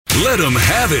Let them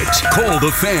have it. Call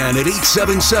the Fan at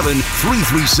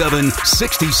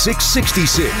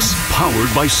 877-337-6666. Powered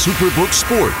by Superbook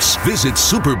Sports. Visit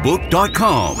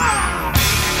superbook.com.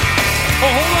 Oh,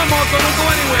 hold on, Marco. Don't go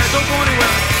anywhere.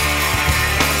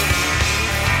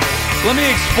 Let me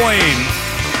explain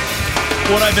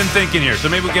what I've been thinking here, so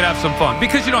maybe we can have some fun.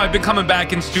 Because, I've been coming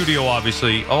back in studio,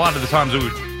 obviously. A lot of the times we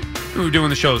were doing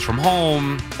the shows from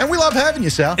home. And we love having you,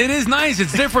 Sal. It is nice.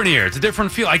 It's different here. It's a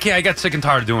different feel. I got sick and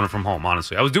tired of doing it from home,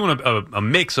 honestly. I was doing a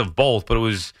mix of both, but it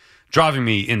was driving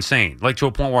me insane. Like, to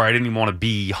a point where I didn't even want to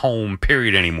be home,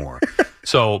 period, anymore.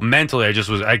 So mentally, I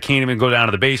can't even go down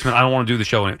to the basement. I don't want to do the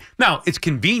show. Now, it's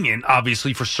convenient,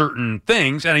 obviously, for certain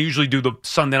things, and I usually do the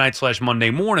Sunday night / Monday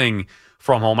morning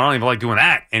from home. I don't even like doing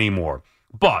that anymore.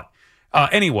 But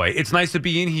anyway, it's nice to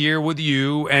be in here with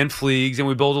you and Fleegs, and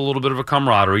we build a little bit of a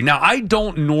camaraderie. Now, I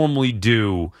don't normally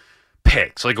do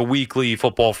picks, like a weekly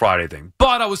Football Friday thing,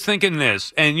 but I was thinking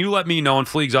this, and you let me know, and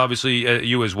Fleegs, obviously,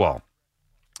 you as well.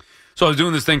 So I was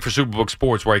doing this thing for Superbook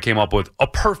Sports where I came up with a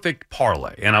perfect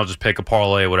parlay, and I'll just pick a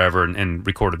parlay or whatever and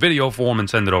record a video for him and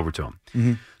send it over to him.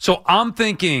 Mm-hmm. So I'm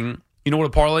thinking, you know what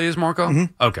a parlay is, Marco?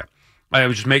 Mm-hmm. Okay. I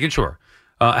was just making sure.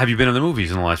 Have you been in the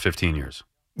movies in the last 15 years?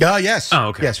 Yes. Oh,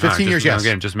 okay. Yes, 15 years, yes.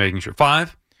 Again, just making sure.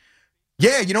 5?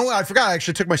 Yeah, you know what? I forgot. I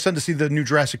actually took my son to see the new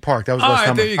Jurassic Park. That was the last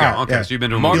time. There you go. Okay, yeah. So you've been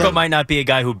to Marco might not be a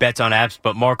guy who bets on apps,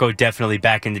 but Marco definitely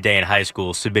back in the day in high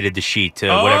school submitted the sheet to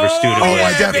whatever student. Oh,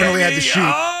 I definitely had the sheet.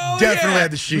 Had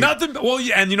the sheet. Nothing. Well,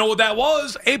 yeah, and you know what that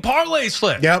was? A parlay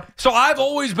slip. Yep. So I've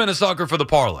always been a sucker for the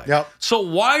parlay. Yep. So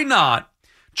why not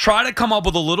try to come up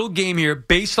with a little game here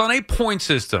based on a point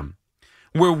system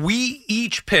where we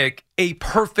each pick a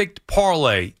perfect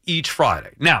parlay each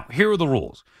Friday. Now, here are the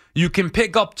rules. You can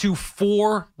pick up to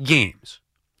 4 games,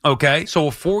 okay? So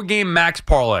a 4-game max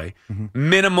parlay,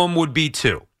 minimum would be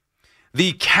 2.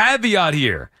 The caveat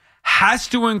here has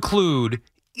to include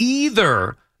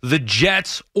either the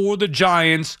Jets or the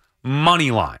Giants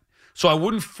money line. So I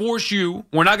wouldn't force you.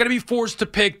 We're not going to be forced to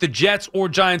pick the Jets or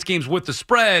Giants games with the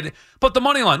spread, but the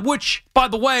money line, which, by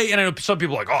the way, and I know some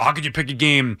people are like, oh, how could you pick a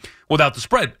game without the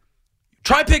spread?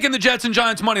 Try picking the Jets and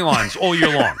Giants money lines all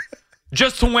year long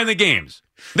just to win the games.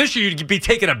 This year, you'd be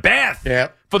taking a bath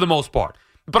for the most part.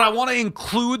 But I want to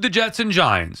include the Jets and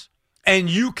Giants,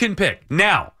 and you can pick.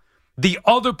 Now, the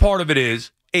other part of it is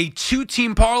a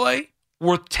 2-team parlay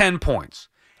worth 10 points,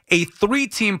 a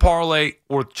 3-team parlay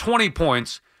worth 20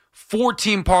 points,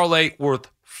 4-team parlay worth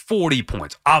 40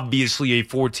 points. Obviously, a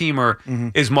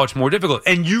 4-teamer is much more difficult,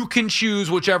 and you can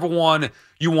choose whichever one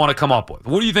you want to come up with.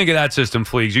 What do you think of that system,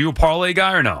 Fleegs? Are you a parlay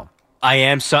guy or no? I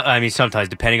am. Sometimes,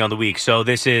 depending on the week. So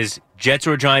this is Jets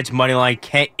or Giants money line.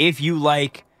 If you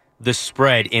like the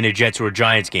spread in a Jets or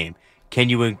Giants game, can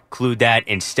you include that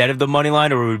instead of the money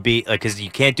line, or would it be because you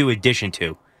can't do addition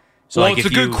to? So well, it's a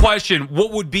good question.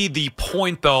 What would be the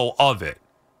point though of it?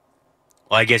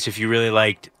 Well, I guess if you really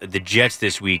liked the Jets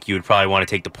this week, you would probably want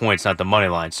to take the points, not the money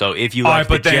line. So if you like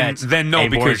the Jets, then no,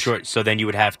 because so then you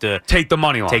would have to take the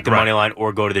money line, money line,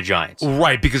 or go to the Giants.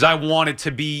 Right, because I want it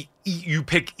to be you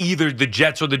pick either the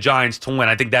Jets or the Giants to win.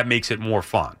 I think that makes it more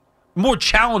fun, more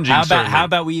challenging. How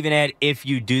about we even add, if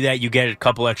you do that, you get a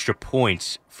couple extra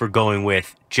points for going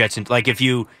with Jets and if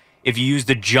you use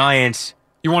the Giants,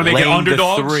 you want to make it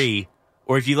underdogs? 3.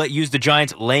 Or if you use the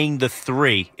Giants laying the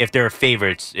 3, if they're a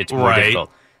favorite, it's more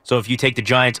difficult. So if you take the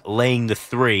Giants laying the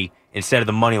 3 instead of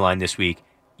the money line this week,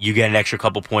 you get an extra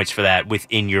couple points for that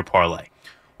within your parlay.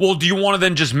 Well, do you want to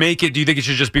then just make it? Do you think it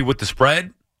should just be with the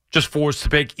spread? Just forced to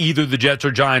pick either the Jets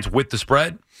or Giants with the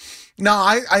spread? No,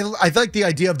 I like the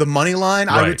idea of the money line.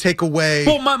 Right. I would take away.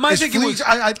 Well, my thinking was,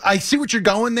 I see what you're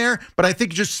going there, but I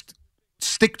think just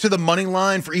stick to the money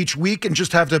line for each week and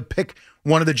just have to pick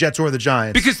one of the Jets or the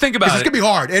Giants. Because think about it. It's going to be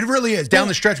hard. It really is. Down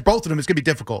the stretch, both of them, it's going to be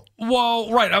difficult.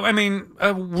 Well, right. I mean,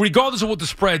 regardless of what the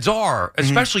spreads are,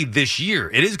 especially this year,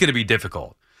 it is going to be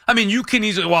difficult. I mean, you can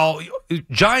easily,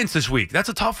 Giants this week, that's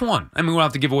a tough one. I mean, we don't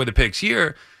have to give away the picks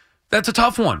here. That's a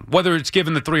tough one, whether it's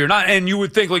given the 3 or not. And you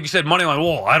would think, like you said, money line,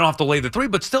 well, I don't have to lay the 3,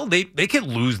 but still, they could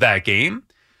lose that game.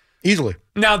 Easily.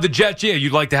 Now, the Jets,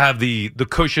 you'd like to have the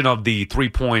cushion of the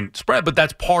 3-point spread, but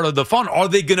that's part of the fun. Are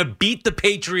they going to beat the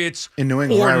Patriots in New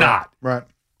England or not? Right.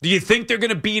 Do you think they're going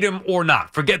to beat them or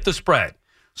not? Forget the spread.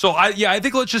 So, I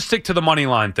think let's just stick to the money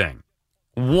line thing.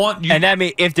 And that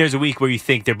means if there's a week where you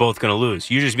think they're both going to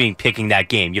lose, you're just picking that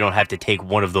game. You don't have to take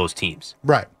one of those teams.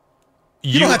 Right.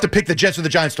 You don't have to pick the Jets or the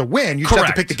Giants to win. You just have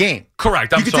to pick the game.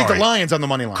 Correct. You can take the Lions on the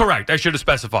money line. Correct. I should have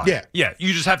specified. Yeah. Yeah.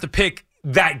 You just have to pick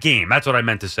that game. That's what I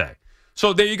meant to say.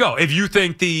 So there you go. If you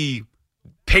think the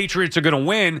Patriots are going to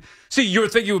win, see, your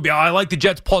thinking would be, I like the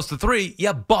Jets plus the 3.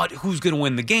 Yeah, but who's going to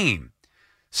win the game?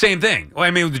 Same thing. Well,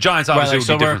 I mean, the Giants obviously would be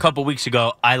somewhere different. a couple weeks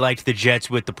ago, I liked the Jets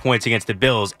with the points against the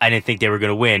Bills. I didn't think they were going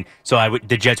to win, so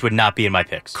the Jets would not be in my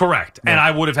picks. Correct. And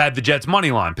I would have had the Jets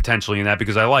money line potentially in that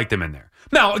because I liked them in there.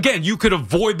 Now, again, you could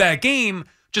avoid that game,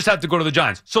 just have to go to the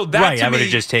Giants. So that Right, to I would me-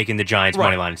 have just taken the Giants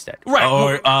money line instead. Right.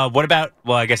 Or what about?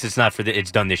 Well, I guess it's not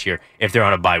it's done this year. If they're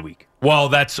on a bye week. Well,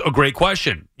 that's a great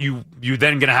question. You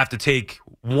then going to have to take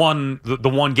the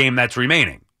one game that's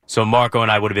remaining. So Marco and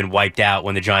I would have been wiped out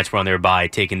when the Giants were on their bye,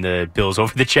 taking the Bills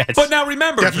over the Jets. But now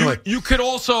remember, Definitely. you could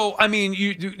also, I mean,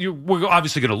 we're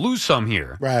obviously going to lose some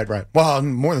here. Right. Well,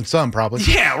 more than some, probably.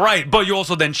 Yeah, right. But you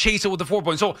also then chase it with the 4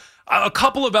 points. So a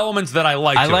couple of elements that I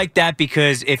like. I like that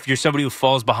because if you're somebody who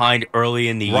falls behind early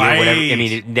in the year, Right. whatever, I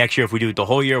mean, next year, if we do it the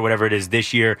whole year, whatever it is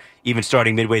this year, even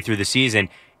starting midway through the season,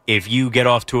 if you get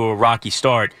off to a rocky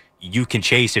start, you can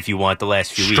chase if you want the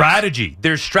last few weeks. Strategy.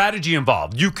 There's strategy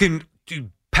involved. You can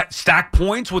stack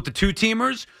points with the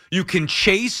 2-teamers. You can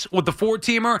chase with the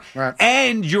 4-teamer. Right.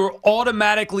 And you're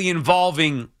automatically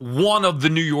involving one of the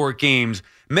New York games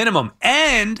minimum.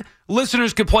 And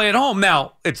listeners could play at home.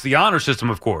 Now, it's the honor system,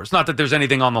 of course. Not that there's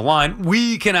anything on the line.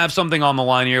 We can have something on the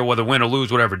line here, whether win or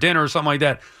lose, whatever, dinner or something like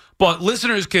that. But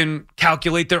listeners can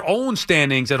calculate their own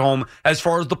standings at home as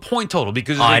far as the point total.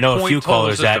 Because I know a point few total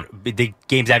callers system. that the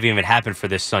games haven't even happened for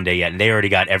this Sunday yet, and they already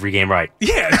got every game right.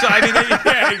 Yeah, so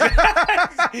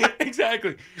I mean,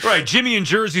 exactly. Right, Jimmy in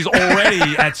Jersey's already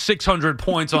at 600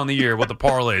 points on the year with the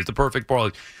parlays, the perfect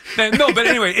parlays. No, but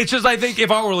anyway, it's just I think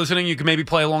if I were listening, you could maybe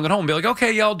play along at home and be like,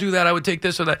 okay, yeah, I'll do that. I would take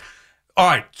this or that. All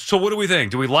right, so what do we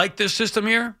think? Do we like this system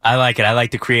here? I like it. I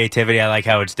like the creativity. I like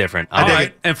how it's different. All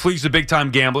right, and Fleek's a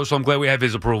big-time gambler, so I'm glad we have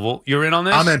his approval. You're in on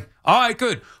this? I'm in. All right,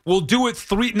 good. We'll do it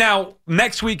Now,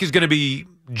 next week is going to be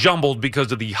jumbled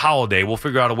because of the holiday. We'll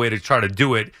figure out a way to try to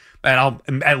do it, and I'll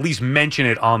at least mention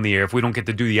it on the air if we don't get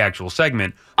to do the actual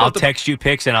segment. I'll text you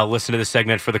picks, and I'll listen to the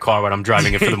segment for the car when I'm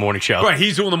driving it for the morning show. Right,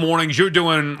 he's doing the mornings. You're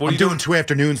doing... What are I'm you doing 2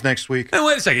 afternoons next week. Hey,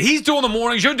 wait a second. He's doing the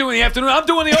mornings. You're doing the afternoon. I'm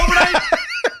doing the overnight.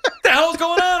 What the hell's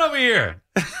going on over here?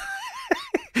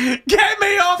 Get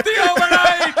me off the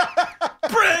overnight.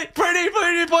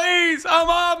 Pretty, please. I'm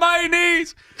on my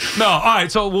knees. No, all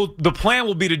right. So the plan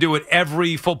will be to do it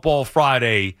every football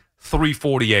Friday,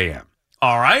 3:40 a.m.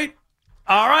 All right?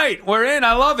 All right. We're in.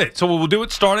 I love it. So we'll do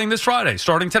it starting this Friday,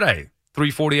 starting today,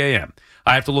 3:40 a.m.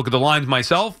 I have to look at the lines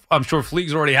myself. I'm sure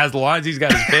Fleeks already has the lines. He's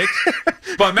got his picks.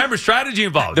 But remember, strategy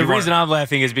involved. The reason I'm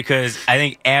laughing is because I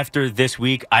think after this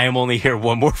week, I am only here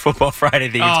one more football Friday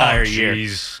the entire year.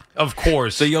 Of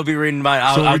course. So you'll be reading mine.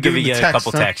 So I'll we're give doing you the a text,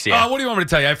 couple huh? texts. Yeah. What do you want me to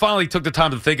tell you? I finally took the time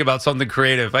to think about something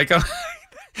creative.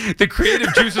 The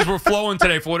creative juices were flowing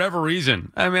today for whatever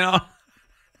reason. I mean, I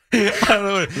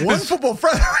don't know. One football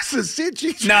friend versus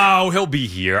CG. No, he'll be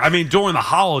here. I mean, during the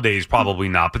holidays, probably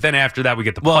not. But then after that, we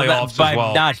get the playoffs by as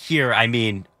well. not here, I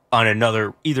mean on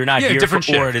another, either not here different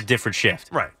or shift. at a different shift.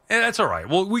 Right. Yeah, that's all right.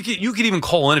 Well, you could even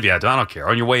call in if you had to. I don't care.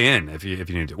 On your way in, if you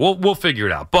need to. We'll figure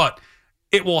it out. But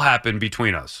it will happen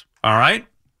between us. All right?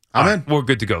 I'm All in. right, we're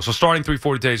good to go. So starting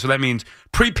 3:40 today. So that means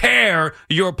prepare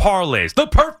your parlays. The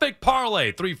perfect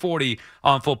parlay. 3:40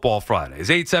 on Football Fridays.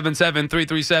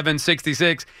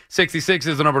 877-337-6666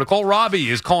 is the number to call. Robbie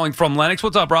is calling from Lennox.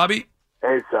 What's up, Robbie?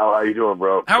 Hey, Sal, how you doing,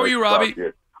 bro? How are you, Nice to Robbie? talk to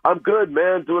you. I'm good,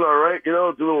 man. Doing all right. You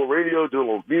know, doing a little radio, doing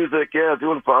a little music. Yeah,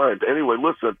 doing fine. Anyway,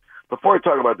 listen, before I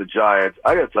talk about the Giants,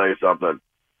 I got to tell you something.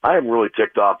 I am really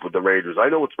ticked off with the Rangers. I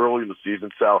know it's early in the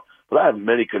season, Sal, but I have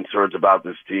many concerns about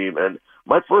this team. And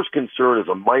my first concern is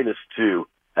a -2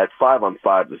 at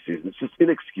 5-on-5 this season. It's just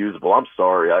inexcusable. I'm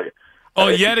sorry.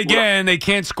 Yet again, they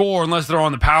can't score unless they're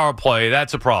on the power play.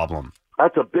 That's a problem.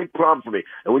 That's a big problem for me.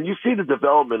 And when you see the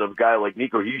development of a guy like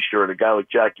Nico Hischier and a guy like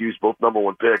Jack Hughes, both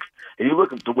 #1 picks, and you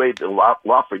look at the way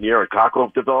Lafreniere and Kakko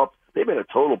have developed, they've been a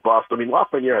total bust. I mean,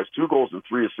 Lafreniere has 2 goals and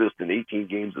 3 assists in 18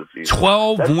 games this season.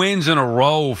 12 wins in a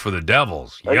row for the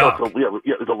Devils. I know, Yuck. so,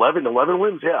 it's 11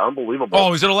 wins. Yeah, unbelievable.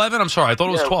 Oh, is it 11? I'm sorry. I thought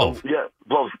it was 12.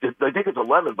 Well, I think it's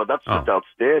 11, but that's just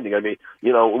outstanding. I mean,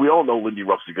 you know, we all know Lindy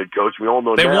Ruff's a good coach. We all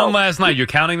know They now. won last night. You're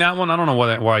counting that one? I don't know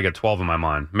why I got 12 in my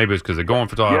mind. Maybe it's because they're going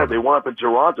for 12. Yeah, they won up in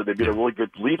Toronto. They beat a really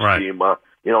good Leafs team.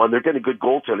 You know, and they're getting good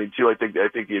goaltending too. I think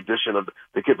the addition of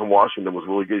the kid from Washington was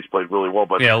really good. He's played really well.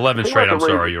 But 11 straight. I'm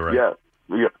sorry, you're right. Yeah,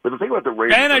 but the thing about the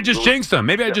Rangers, And I just jinxed them.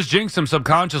 Maybe I just jinxed them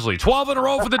subconsciously. 12 in a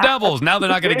row for the Devils. Now they're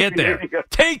not going to get there.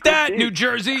 Take that, New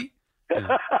Jersey.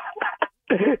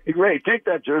 Great, take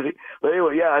that, Jersey. But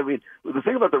anyway, yeah, I mean, the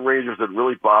thing about the Rangers that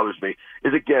really bothers me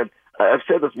is, again, I've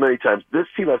said this many times, this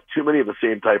team has too many of the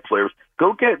same type players.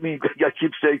 Go get me, I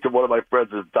keep saying to one of my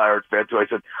friends who's a diehard fan too, I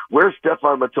said, where's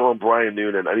Stephon Matteau and Brian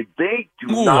Noonan? I mean, they do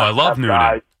not I love have Noonan.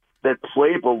 guys. that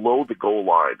play below the goal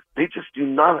line. They just do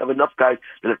not have enough guys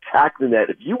that attack the net.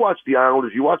 If you watch the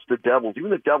Islanders, you watch the Devils, even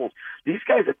the Devils, these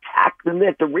guys attack the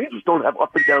net. The Rangers don't have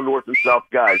up and down north and south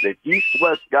guys. They have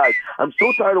east-west guys. I'm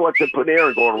so tired of watching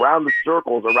Panarin going around the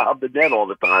circles, around the net all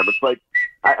the time. It's like,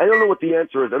 I don't know what the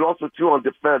answer is. And also, too, on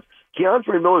defense,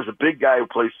 Keandre Miller's a big guy who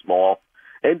plays small.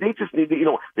 And they just need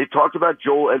to, they talked about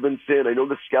Joel Edmondson. I know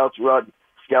the scouts were out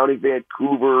scouting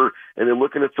Vancouver, and they're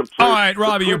looking at some players. All right,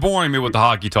 Robbie, you're boring me with the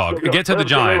hockey talk. Get to the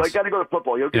Giants. I got to go to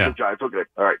football. Get to the Giants. Okay.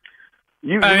 All right.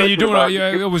 You're doing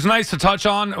it was nice to touch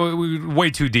on. We were way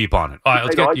too deep on it. All right,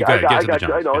 let's get to the Giants.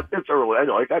 I know, it's early. I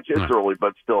know, I got you. It's early,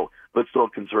 but still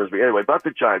concerns me. Anyway, about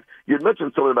the Giants, you had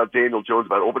mentioned something about Daniel Jones,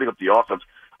 about opening up the offense.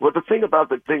 Well, the thing about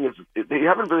the thing is they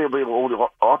haven't really been able to own the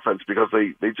offense because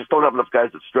they just don't have enough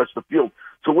guys that stretch the field.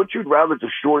 So wouldn't you rather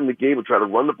just shorten the game and try to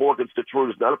run the ball against Detroit,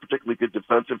 who's not a particularly good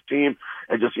defensive team,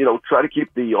 and just, try to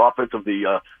keep the offense of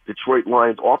the Detroit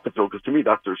Lions off the field? Because to me,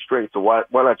 that's their strength. So why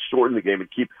not shorten the game and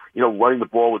keep, running the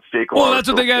ball with Saquon? Well, that's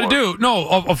what they got to do. No,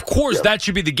 of course, that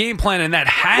should be the game plan, and that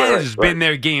has been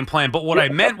their game plan. But what I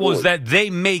meant was that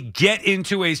they may get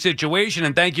into a situation,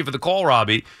 and thank you for the call,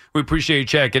 Robbie. We appreciate you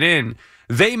checking in.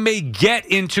 They may get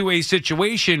into a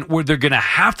situation where they're going to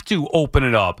have to open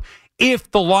it up if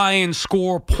the Lions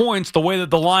score points the way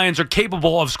that the Lions are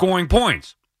capable of scoring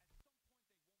points.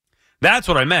 That's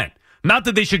what I meant. Not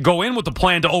that they should go in with the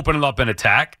plan to open it up and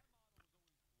attack.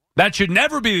 That should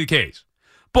never be the case.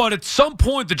 But at some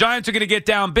point, the Giants are going to get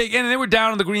down big. And they were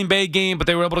down in the Green Bay game, but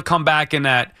they were able to come back in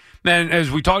that. And as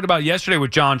we talked about yesterday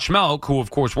with John Schmelk, who, of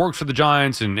course, works for the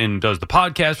Giants and does the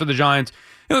podcast for the Giants,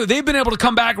 they've been able to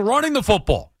come back running the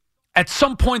football. At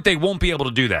some point, they won't be able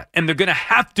to do that. And they're going to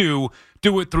have to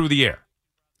do it through the air.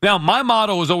 Now, my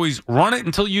motto is always run it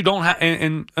until you don't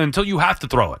until you have to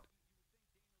throw it.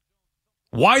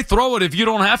 Why throw it if you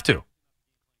don't have to?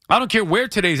 I don't care where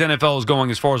today's NFL is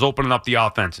going as far as opening up the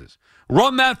offenses.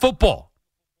 Run that football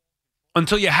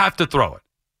until you have to throw it.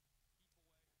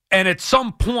 And at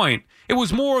some point, it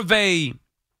was more of a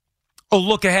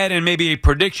look ahead and maybe a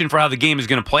prediction for how the game is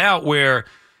going to play out, where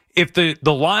if the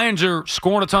Lions are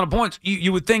scoring a ton of points,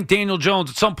 you would think Daniel Jones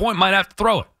at some point might have to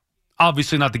throw it.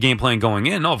 Obviously not the game plan going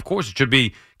in. No, of course it should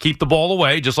be keep the ball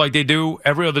away, just like they do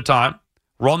every other time.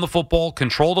 Run the football,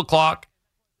 control the clock,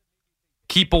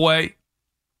 keep away,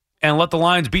 and let the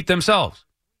Lions beat themselves.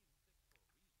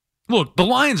 Look, the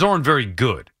Lions aren't very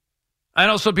good. I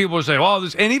know some people are saying,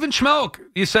 this, and even Schmelk,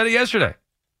 you said it yesterday.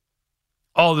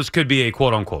 This could be a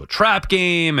quote-unquote trap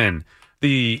game, and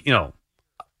the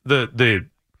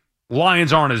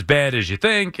Lions aren't as bad as you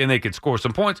think, and they could score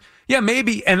some points. Yeah,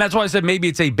 maybe, and that's why I said maybe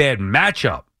it's a bad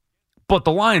matchup. But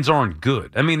the Lions aren't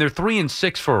good. I mean, they're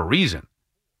 3-6 for a reason.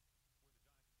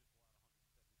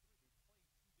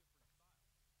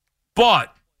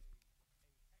 But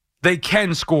they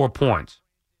can score points.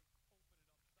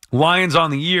 Lions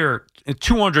on the year,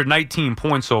 219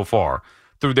 points so far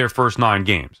through their first 9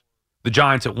 games. The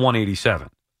Giants at 187.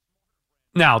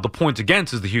 Now, the points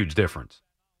against is the huge difference.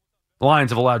 The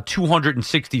Lions have allowed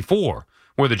 264,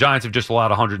 where the Giants have just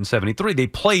allowed 173. They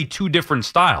play two different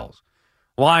styles.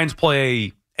 Lions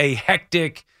play a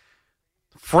hectic,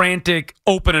 frantic,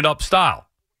 open-it-up style.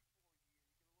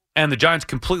 And the Giants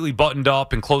completely buttoned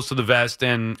up and close to the vest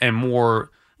and more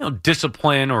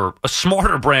discipline, or a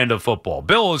smarter brand of football.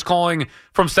 Bill is calling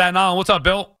from Staten Island. What's up,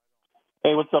 Bill?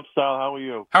 Hey, what's up, Sal? How are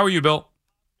you? How are you, Bill?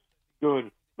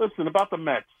 Good. Listen, about the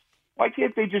Mets, why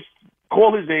can't they just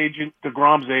call his agent,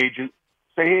 DeGrom's agent,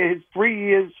 say, hey, his 3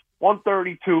 years,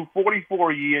 132,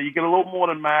 44 a year, you get a little more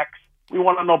than max. We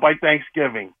want to know by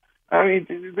Thanksgiving. I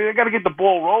mean, they got to get the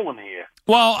ball rolling here.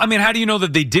 Well, I mean, how do you know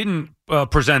that they didn't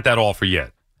present that offer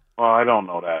yet? Well, I don't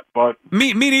know that, but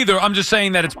me neither. I'm just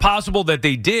saying that it's possible that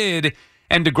they did,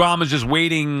 and DeGrom is just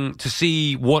waiting to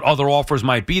see what other offers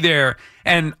might be there.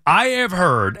 And I have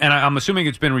heard, and I'm assuming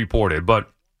it's been reported,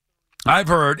 but I've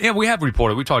heard, we have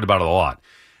reported, we talked about it a lot,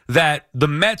 that the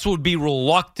Mets would be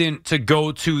reluctant to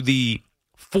go to the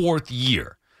 4th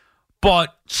year.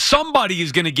 But somebody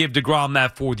is going to give DeGrom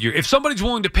that 4th year. If somebody's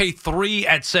willing to pay 3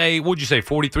 at, say, what'd you say,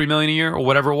 $43 million a year or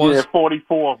whatever it was? Yeah,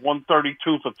 44,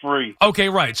 132 for 3. Okay,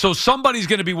 right. So somebody's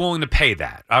going to be willing to pay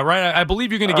that. All right, I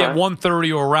believe you're going to get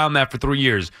 130 or around that for 3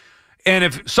 years. And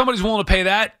if somebody's willing to pay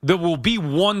that, there will be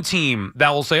one team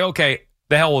that will say, okay,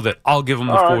 the hell with it. I'll give them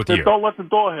the 4th year. Don't let the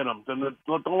door hit them.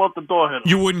 Don't let the door hit them.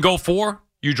 You wouldn't go 4?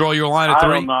 You draw your line at 3?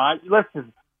 I don't know.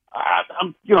 Listen,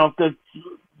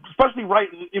 especially right,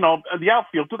 in the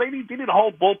outfield. Do they need a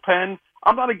whole bullpen?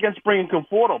 I'm not against bringing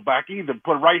Conforto back either.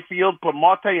 Put right field, put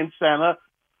Marte in center,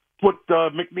 put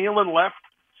McNeil in left,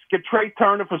 get Trey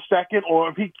Turner for second, or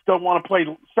if he don't want to play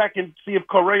second, see if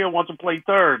Correa wants to play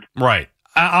third. Right.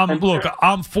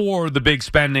 I'm for the big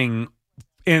spending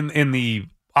in the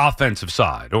offensive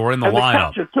side or in the and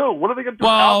lineup. The catcher too. What are they going to do?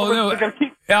 Well,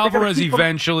 Alvarez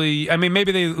eventually. I mean,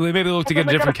 maybe they look to get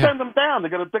a different. They're going to send him down. They're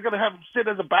going to have him sit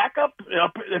as a backup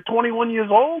at 21 years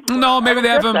old. No, maybe they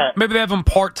have him. Maybe they have him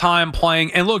part time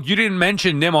playing. And look, you didn't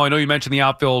mention Nimmo. I know you mentioned the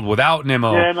outfield without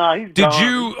Nimmo. Yeah, no, he's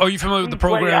gone. Are you familiar with the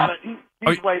program?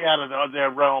 He's way out of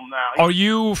their realm now. Are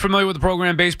you familiar with the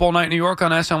program Baseball Night in New York on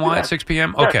SNY at 6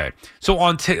 p.m.? Yes. Okay. So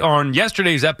on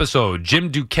yesterday's episode,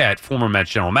 Jim Duquette, former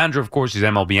Mets general manager, of course, he's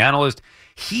MLB analyst,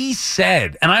 he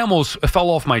said, and I almost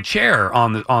fell off my chair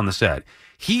on the set,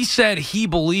 he said he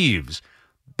believes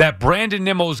that Brandon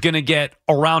Nimmo is going to get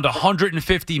around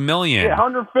 $150 million. Yeah,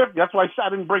 150. That's why I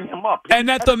didn't bring him up. And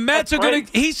that the Mets are going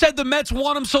to, he said the Mets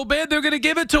want him so bad they're going to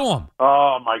give it to him.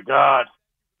 Oh, my God.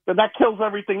 Then that kills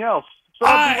everything else. So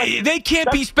they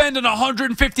can't be spending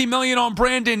 $150 million on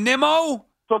Brandon Nimmo.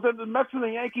 So then the Mets and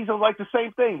the Yankees are like the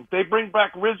same thing. They bring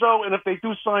back Rizzo, and if they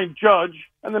do sign Judge,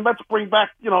 and the Mets bring back,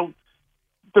 the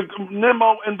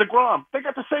Nimmo and DeGrom, they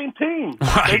got the same team.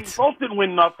 Right. They both didn't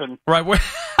win nothing. Right.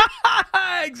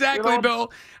 Exactly,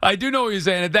 Bill. I do know what you're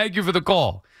saying, and thank you for the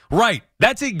call. Right.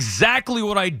 That's exactly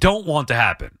what I don't want to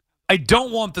happen. I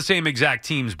don't want the same exact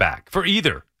teams back for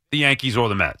either the Yankees or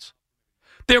the Mets.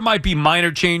 There might be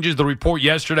minor changes. The report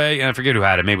yesterday, and I forget who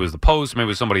had it. Maybe it was the Post. Maybe it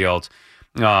was somebody else.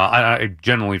 I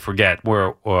generally forget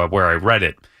where I read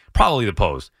it. Probably the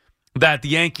Post. That the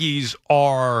Yankees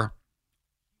are,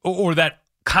 or that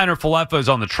Kiner Falefa is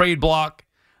on the trade block.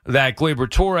 That Gleyber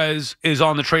Torres is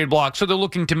on the trade block. So they're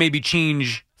looking to maybe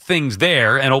change things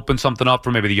there and open something up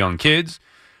for maybe the young kids.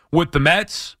 With the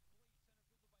Mets,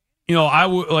 I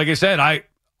would, like I said,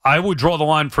 I would draw the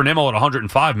line for Nimmo at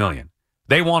 $105 million.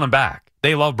 They want him back.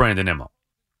 They love Brandon Nimmo.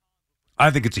 I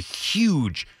think it's a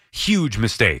huge, huge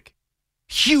mistake.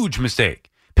 Huge mistake.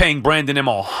 Paying Brandon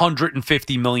Nimmo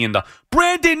 $150 million.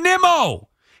 Brandon Nimmo!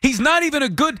 He's not even a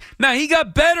good... Now, he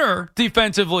got better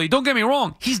defensively. Don't get me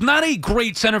wrong. He's not a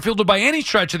great center fielder by any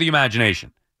stretch of the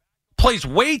imagination. Plays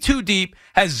way too deep.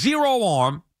 Has zero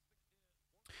arm.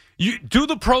 You do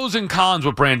the pros and cons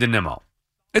with Brandon Nimmo.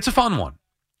 It's a fun one.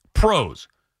 Pros.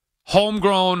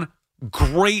 Homegrown.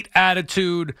 Great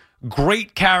attitude.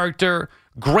 Great character.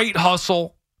 Great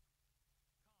hustle.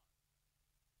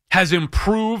 Has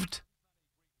improved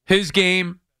his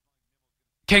game.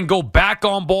 Can go back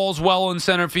on balls well in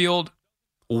center field.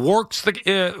 Works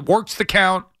the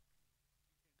count.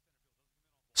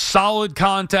 Solid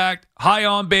contact. High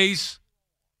on base.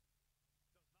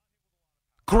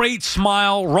 Great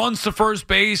smile. Runs to first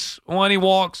base when he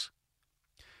walks.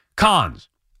 Cons.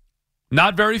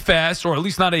 Not very fast, or at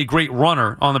least not a great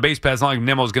runner on the base pass. Not like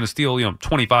Nimmo's going to steal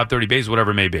 25, 30 bases,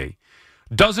 whatever it may be.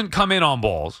 Doesn't come in on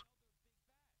balls.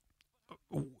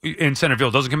 In center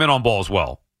field. Doesn't come in on balls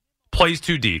well. Plays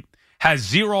too deep. Has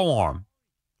zero arm.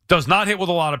 Does not hit with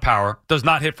a lot of power. Does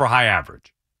not hit for high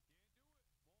average.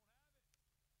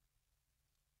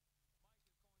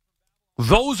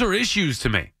 Those are issues to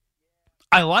me.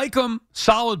 I like him.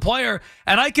 Solid player.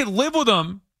 And I can live with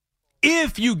him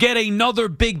if you get another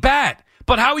big bat.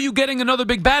 But how are you getting another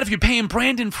big bat if you're paying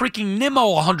Brandon freaking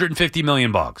Nimmo $150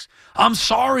 million? I'm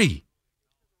sorry.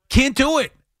 Can't do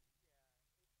it.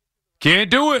 Can't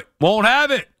do it. Won't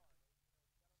have it.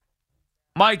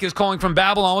 Mike is calling from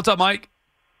Babylon. What's up, Mike?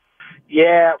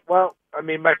 Yeah, well, I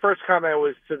mean, my first comment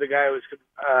was to the guy who was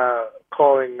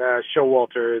calling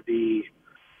Showalter the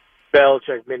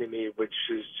Belichick mini-me, which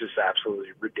is just absolutely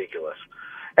ridiculous.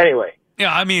 Anyway.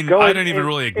 Yeah, I mean, I didn't even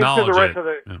really acknowledge it.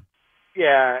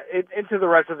 Into the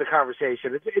rest of the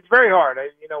conversation. It's very hard.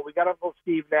 We got Uncle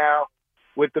Steve now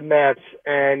with the Mets,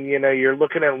 and, you're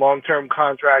looking at long-term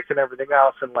contracts and everything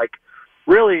else, and,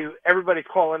 really everybody's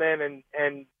calling in,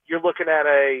 and you're looking at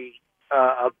a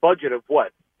budget of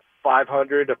what,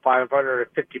 $500 to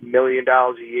 $550 million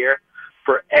a year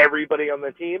for everybody on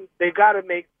the team. They've got to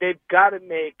make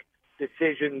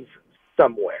decisions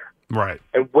somewhere. Right.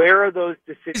 And where are those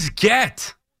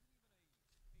decisions?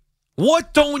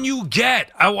 What don't you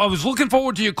get? I was looking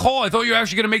forward to your call. I thought you were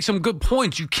actually going to make some good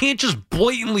points. You can't just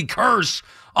blatantly curse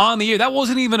on the air. That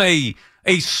wasn't even a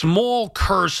small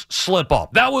curse slip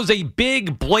up. That was a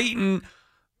big, blatant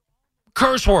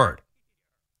curse word.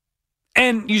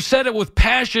 And you said it with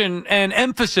passion and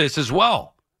emphasis as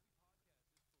well.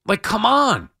 Come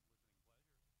on.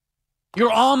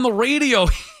 You're on the radio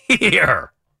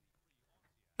here.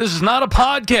 This is not a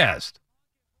podcast.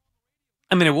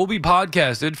 I mean, it will be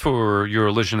podcasted for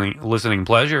your listening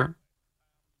pleasure.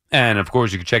 And, of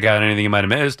course, you can check out anything you might have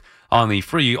missed on the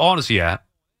free Odyssey app.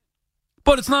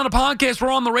 But it's not a podcast. We're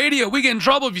on the radio. We get in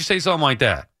trouble if you say something like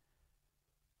that.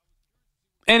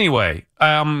 Anyway,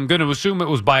 I'm going to assume it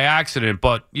was by accident,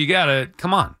 but you got to,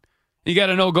 come on. You got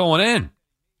to know going in.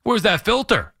 Where's that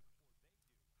filter?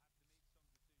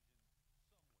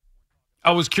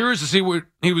 I was curious to see what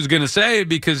he was going to say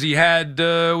because he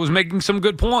was making some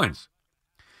good points.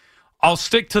 I'll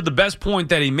stick to the best point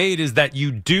that he made is that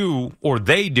you do, or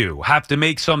they do, have to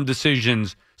make some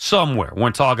decisions somewhere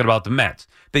when talking about the Mets.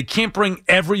 They can't bring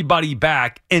everybody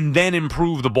back and then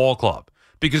improve the ball club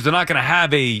because they're not going to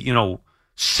have a,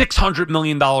 $600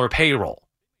 million payroll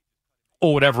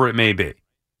or whatever it may be.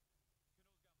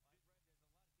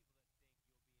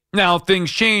 Now, if things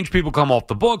change, people come off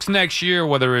the books next year,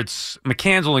 whether it's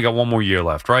McCann's only got one more year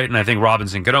left, right? And I think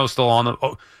Robinson Cano's still on the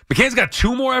McCann's got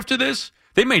two more after this.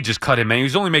 They may just cut him, man.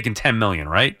 He's only making $10 million,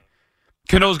 right?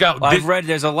 Cano's got. Well, I've read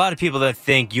there's a lot of people that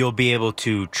think you'll be able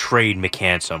to trade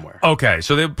McCann somewhere. Okay,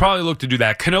 so they'll probably look to do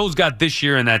that. Cano's got this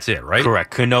year, and that's it, right? Correct.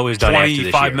 Cano is done after this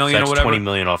year. $25 million so that's or whatever. $20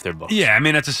 million off their books. Yeah, I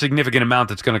mean, that's a significant amount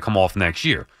that's going to come off next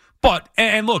year. But,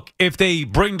 and look, if they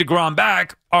bring DeGrom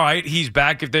back, all right, he's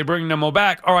back. If they bring Nimmo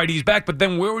back, all right, he's back. But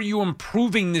then where are you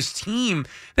improving this team?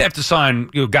 They have to sign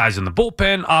guys in the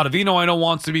bullpen. Ottavino, I know,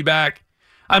 wants to be back.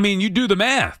 I mean, you do the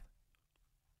math.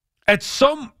 At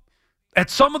some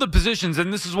of the positions,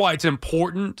 and this is why it's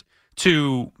important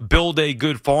to build a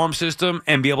good farm system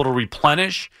and be able to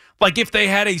replenish. Like if they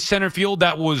had a center field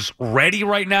that was ready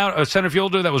right now, a center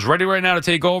fielder that was ready right now to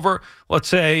take over, let's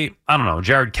say, I don't know,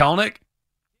 Jared Kelenic.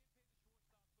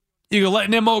 You can let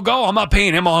Nimmo go. I'm not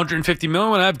paying him $150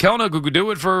 million. I have Kelenic who could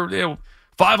do it for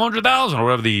 $500,000 or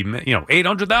whatever the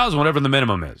 $800,000, whatever the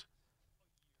minimum is.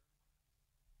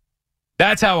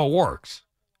 That's how it works.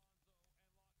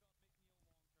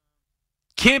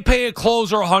 Can't pay a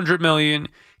closer $100 million.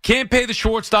 Can't pay the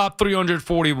shortstop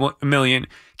 $340 million.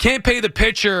 Can't pay the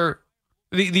pitcher,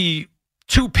 the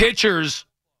two pitchers,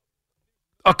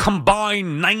 a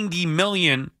combined $90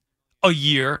 million a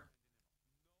year.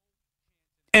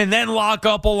 And then lock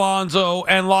up Alonso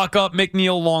and lock up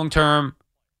McNeil long term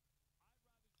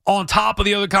on top of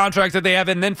the other contracts that they have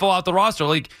and then fill out the roster.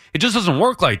 Like, it just doesn't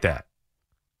work like that.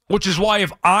 Which is why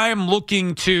if I'm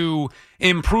looking to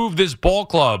improve this ball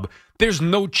club, there's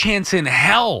no chance in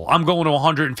hell I'm going to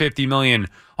 $150 million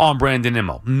on Brandon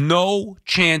Nimmo. No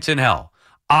chance in hell.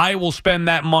 I will spend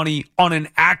that money on an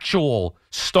actual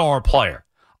star player.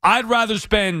 I'd rather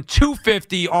spend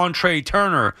 $250 on Trey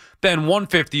Turner than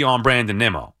 $150 on Brandon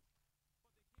Nimmo.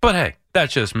 But hey,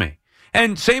 that's just me.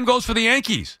 And same goes for the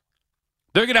Yankees.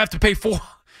 They're going to have to pay $350,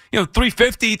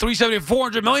 $370,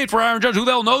 $400 million for Aaron Judge. Who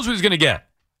the hell knows who he's going to get?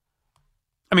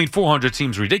 I mean, 400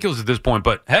 seems ridiculous at this point,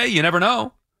 but hey, you never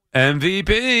know.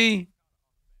 MVP,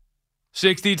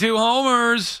 62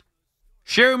 homers.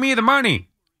 Share me the money.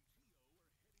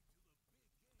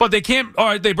 But they can't, all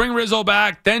right, they bring Rizzo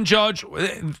back, then Judge,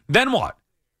 then what?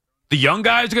 The young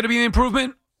guys are going to be an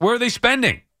improvement? Where are they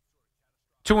spending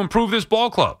to improve this ball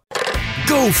club?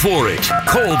 Go for it.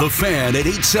 Call the Fan at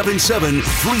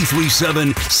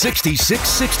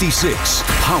 877-337-6666.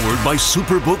 Powered by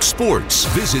Superbook Sports.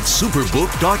 Visit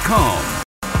superbook.com.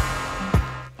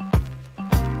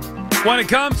 When it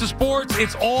comes to sports,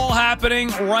 it's all happening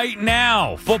right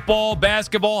now. Football,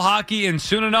 basketball, hockey, and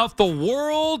soon enough, the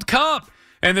World Cup.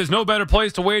 And there's no better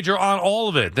place to wager on all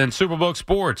of it than Superbook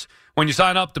Sports. When you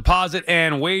sign up, deposit,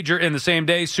 and wager in the same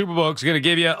day, Superbook's going to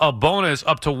give you a bonus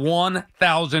up to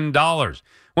 $1,000.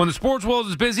 When the sports world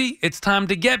is busy, it's time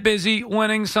to get busy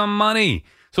winning some money.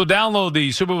 So download the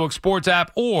Superbook Sports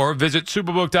app or visit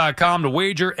superbook.com to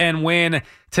wager and win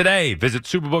today. Visit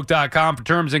superbook.com for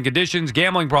terms and conditions.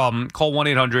 Gambling problem, call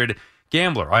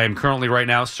 1-800-GAMBLER. I am currently right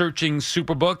now searching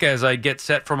Superbook as I get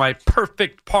set for my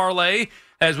perfect parlay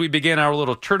as we begin our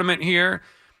little tournament here.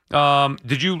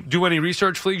 Did you do any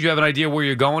research, Fleeg? Do you have an idea where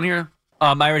you're going here?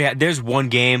 I already had. There's one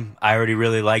game I already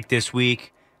really like this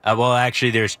week. Well,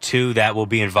 actually, there's two that will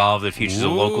be involved that features a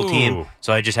local team.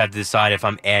 So I just have to decide if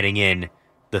I'm adding in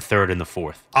the third and the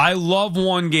fourth. I love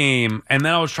one game, and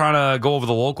then I was trying to go over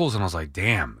the locals, and I was like,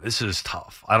 damn, this is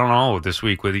tough. I don't know this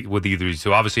week with either of these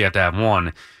two. Obviously, you have to have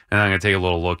one, and I'm going to take a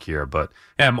little look here. But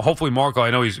yeah, hopefully Marco,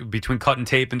 I know he's between cutting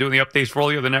tape and doing the updates for all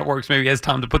the other networks. Maybe he has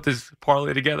time to put this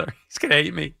parlay together. He's going to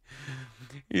hate me.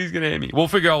 He's going to hate me. We'll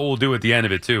figure out what we'll do at the end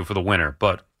of it, too, for the winner.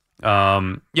 But,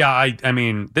 yeah, I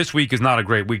mean, this week is not a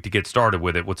great week to get started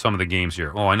with it with some of the games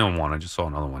here. Oh, I know one. I just saw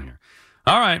another one here.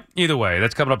 All right. Either way,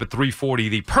 that's coming up at 3:40.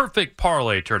 The perfect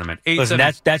parlay tournament. Listen,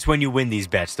 that's when you win these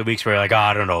bets. The weeks where you're like,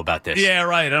 I don't know about this. Yeah,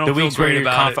 right. I don't the feel weeks great where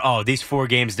about it. These 4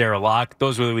 games, they're a lock.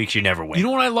 Those were the weeks you never win. You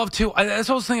know what I love, too? That's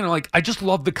what I was thinking. Like, I just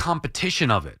love the competition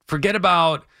of it. Forget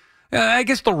about I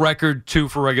guess the record, too,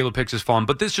 for regular picks is fun,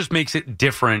 but this just makes it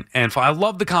different and fun. I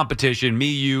love the competition. Me,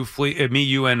 you,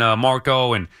 and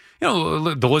Marco, and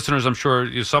the listeners, I'm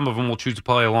sure some of them will choose to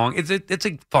play along. It's a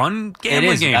fun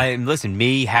gambling game. Listen,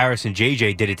 me, Harris, and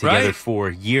JJ did it together for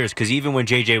years because even when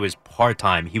JJ was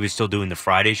part-time, he was still doing the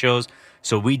Friday shows.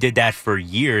 So we did that for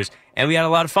years, and we had a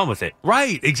lot of fun with it.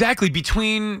 Right, exactly,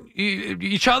 between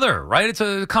each other, right? It's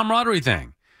a camaraderie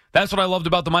thing. That's what I loved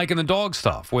about the Mike and the Dog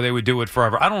stuff, where they would do it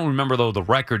forever. I don't remember, though, the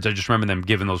records. I just remember them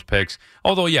giving those picks.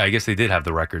 Although, yeah, I guess they did have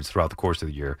the records throughout the course of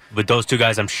the year. But those two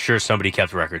guys, I'm sure somebody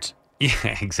kept records.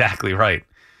 Yeah, exactly right.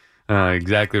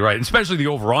 Exactly right. And especially the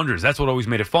over-unders. That's what always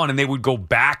made it fun. And they would go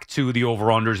back to the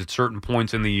over-unders at certain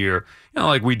points in the year.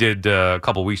 Like we did a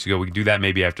couple of weeks ago. We could do that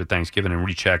maybe after Thanksgiving and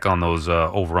recheck on those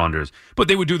over-unders. But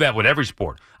they would do that with every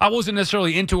sport. I wasn't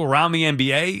necessarily into around the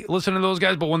NBA listening to those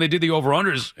guys, but when they did the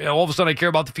over-unders, all of a sudden I care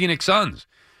about the Phoenix Suns,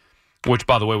 which,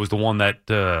 by the way, was the one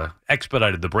that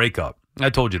expedited the breakup. I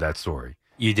told you that story.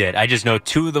 You did. I just know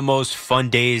two of the most fun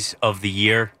days of the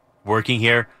year working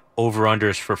here,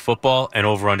 over-unders for football and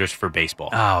over-unders for baseball.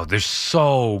 Oh, they're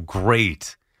so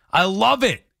great. I love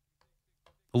it.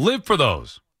 Live for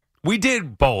those. We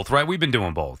did both, right? We've been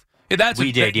doing both. Yeah,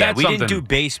 we didn't do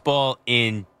baseball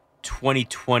in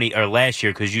 2020 or last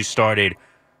year because you started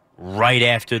right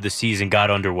after the season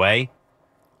got underway.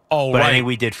 Oh, but right. I think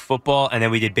we did football, and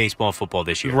then we did baseball and football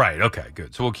this year. Right, okay,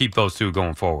 good. So we'll keep those two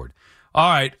going forward. All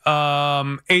right,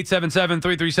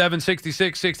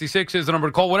 877-337-6666 is the number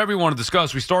to call. Whatever you want to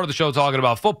discuss. We started the show talking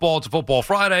about football. It's a Football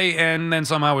Friday, and then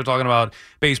somehow we're talking about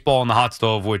baseball and the hot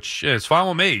stove, which is fine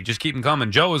with me. Just keep them coming.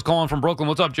 Joe is calling from Brooklyn.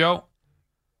 What's up, Joe?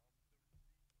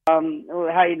 How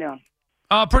you doing?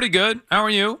 Pretty good. How are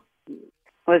you?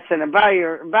 Listen,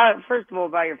 first of all,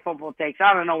 about your football takes.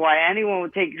 I don't know why anyone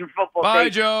would take your football Bye,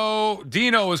 takes. Joe.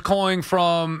 Dino is calling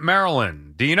from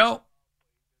Maryland. Dino?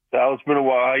 It's been a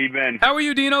while. How you been? How are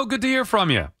you, Dino? Good to hear from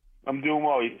you. I'm doing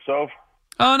well. Yourself?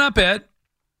 Not bad.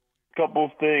 Couple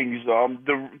of things.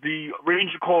 The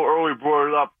Ranger call earlier brought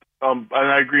it up, and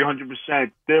I agree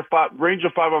 100%. Their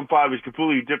Ranger 5-on-5 is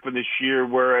completely different this year,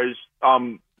 whereas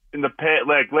in the past,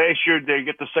 like last year, they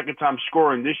get the second time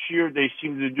scoring. This year, they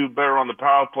seem to do better on the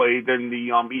power play than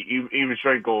the even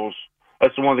strength goals.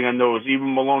 That's the one thing I noticed.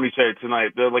 Even Maloney said it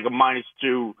tonight. They're like a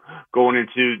 -2 going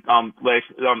into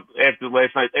after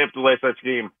last night's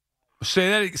game. Say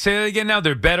that again. Now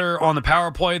they're better on the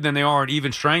power play than they are at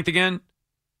even strength again.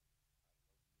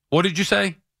 What did you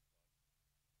say?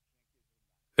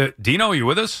 Dino, are you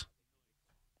with us?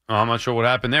 Oh, I'm not sure what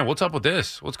happened there. What's up with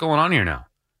this? What's going on here now?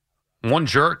 One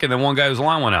jerk and then one guy whose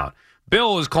line went out.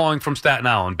 Bill is calling from Staten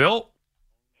Island. Bill?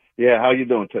 Yeah, how you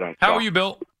doing today? How are you,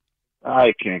 Bill?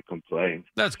 I can't complain.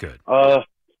 That's good.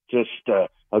 Just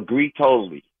agree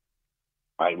totally.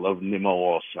 I love Nimmo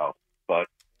also, but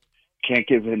can't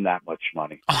give him that much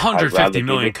money. $150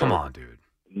 million? Come on, dude.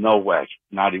 No way.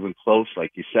 Not even close.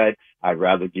 Like you said, I'd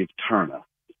rather give Turner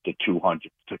the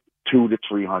 200 to 200 to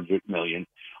 300 million,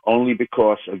 only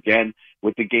because again,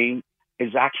 with the game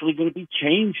is actually going to be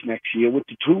changed next year with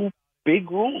the two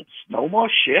big rules. No more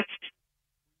shift,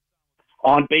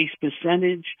 on base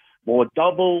percentage, more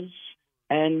doubles.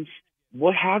 And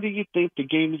how do you think the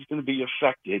game is going to be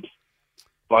affected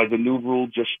by the new rule?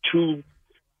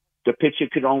 The pitcher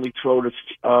could only throw to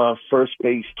first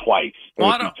base twice.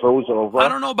 Well, if he throws over. I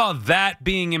don't know about that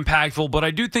being impactful, but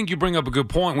I do think you bring up a good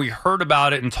point. We heard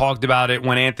about it and talked about it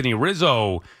when Anthony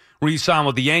Rizzo re-signed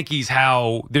with the Yankees,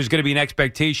 how there's going to be an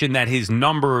expectation that his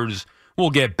numbers will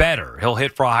get better. He'll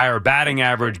hit for a higher batting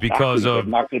average because of...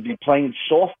 We're not going to be playing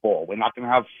softball. We're not going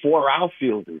to have 4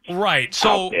 outfielders. Right.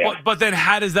 So, but then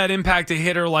how does that impact a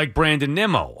hitter like Brandon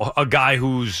Nimmo, a guy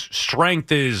whose strength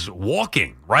is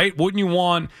walking, right? Wouldn't you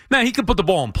want... Now, he could put the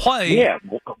ball in play. Yeah,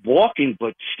 walking,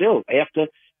 but still, after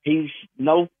he's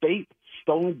no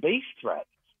stolen base threat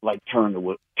like Turner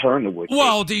would.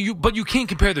 Well, but you can't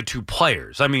compare the two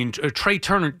players. I mean, Trey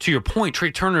Turner, to your point,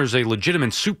 Trey Turner is a legitimate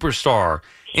superstar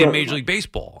in Major League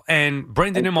Baseball, and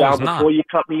Brandon Nimmo is not. Before you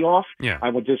cut me off, yeah, I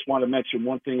would just want to mention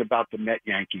one thing about the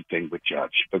Met-Yankee thing with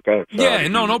Judge. Because,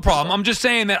 no problem. I'm just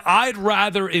saying that I'd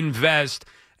rather invest.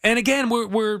 And again,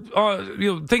 we're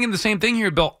thinking the same thing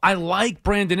here, Bill. I like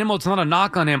Brandon Nimmo. It's not a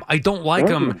knock on him. I don't like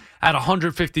him at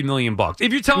 $150 million.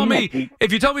 If you're telling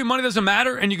me money doesn't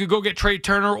matter, and you could go get Trey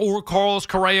Turner or Carlos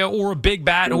Correa or a big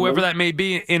bat, whoever that may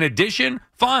be, in addition,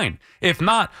 fine. If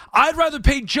not, I'd rather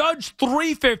pay Judge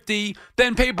 $350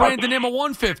 than pay Brandon Nimmo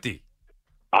 $150.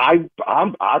 I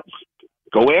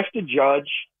go after Judge.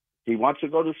 He wants to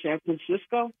go to San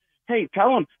Francisco. Hey,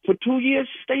 tell him for 2 years,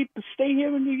 stay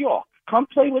here in New York. Come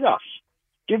play with us.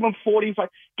 Give him 45.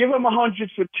 Give him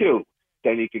 100 for 2.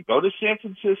 then he could go to San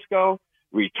Francisco,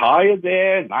 retire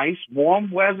there, nice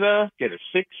warm weather, get a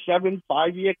 6, 7,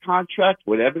 5-year contract,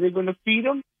 whatever they're going to feed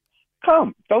him.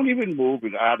 Come, don't even move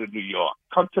it out of New York.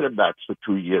 Come to the Mets for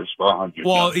 2 years for $100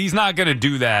 Well, million. he's not going to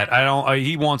do that. I don't.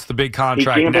 He wants the big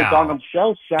contract He gambled now. on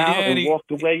himself, Sal, and he- walked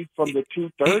away from the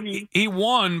 230. He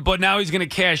won, but now he's going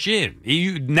to cash in.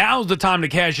 Now's the time to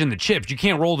cash in the chips. You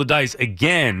can't roll the dice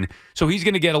again. So he's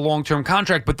going to get a long-term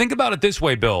contract. But think about it this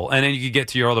way, Bill, and then you could get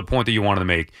to your other point that you wanted to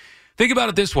make. Think about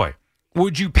it this way.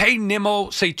 Would you pay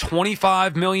Nimmo, say,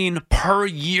 $25 million per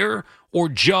year, or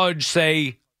Judge,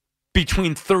 say,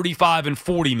 between $35 and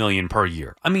 $40 million per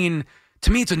year? I mean,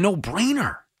 to me, it's a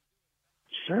no-brainer.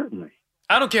 Certainly.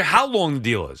 I don't care how long the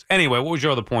deal is. Anyway, what was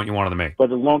your other point you wanted to make? But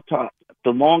the long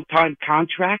time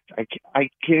contract, I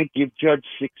can't give Judge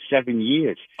 6, 7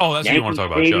 years. Oh, that's what you want to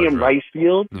talk about, Stadium, Judge, right? Rice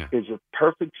Field Yeah. is a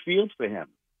perfect field for him.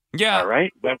 Yeah. All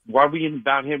right? But worrying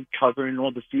about him covering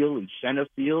all the field in center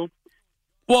field?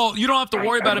 Well, you don't have to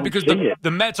worry about it don't because see it.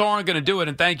 the Mets aren't going to do it,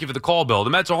 and thank you for the call, Bill. The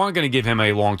Mets aren't going to give him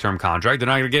a long-term contract. They're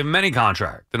not going to give him any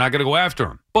contract. They're not going to go after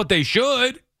him. But they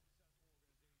should.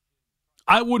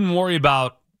 I wouldn't worry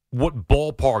about what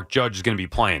ballpark Judge is going to be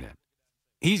playing in.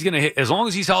 He's going to hit, as long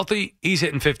as he's healthy, he's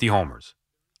hitting 50 homers,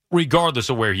 regardless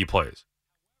of where he plays.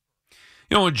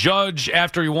 You know, Judge,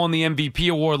 after he won the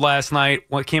MVP award last night,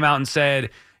 came out and said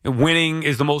winning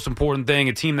is the most important thing.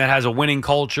 A team that has a winning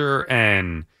culture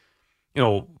and, you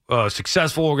know, a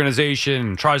successful organization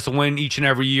and tries to win each and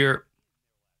every year.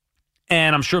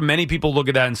 And I'm sure many people look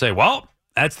at that and say, well,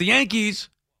 that's the Yankees,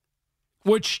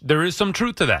 which there is some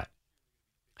truth to that.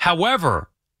 However,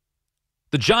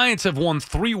 the Giants have won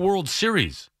 3 World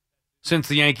Series since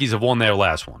the Yankees have won their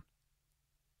last one.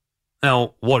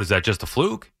 Now, what is that, just a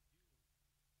fluke?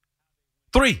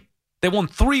 3. They won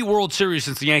 3 World Series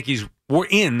since the Yankees were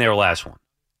in their last one.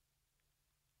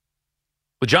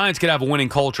 The Giants could have a winning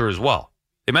culture as well.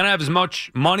 They might not have as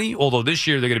much money, although this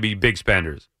year they're going to be big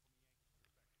spenders.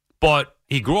 But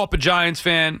he grew up a Giants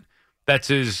fan. That's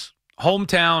his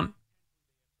hometown.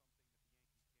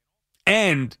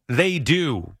 And they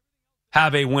do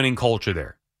have a winning culture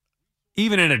there.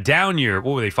 Even in a down year,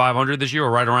 what were they, 500 this year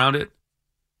or right around it?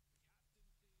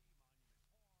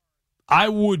 I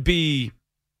would be,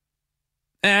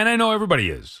 and I know everybody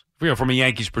is, from a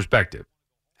Yankees perspective,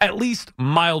 at least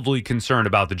mildly concerned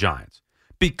about the Giants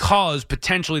because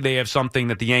potentially they have something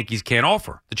that the Yankees can't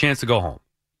offer, the chance to go home.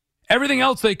 Everything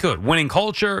else they could, winning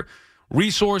culture,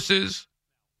 resources,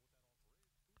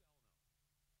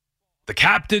 the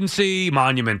captaincy,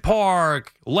 Monument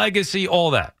Park, legacy,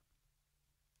 all that.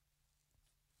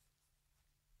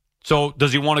 So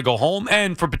does he want to go home?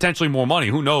 And for potentially more money,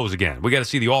 who knows again? We got to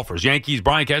see the offers. Yankees,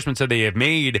 Brian Cashman said they have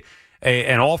made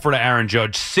an offer to Aaron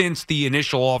Judge since the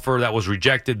initial offer that was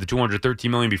rejected, the $213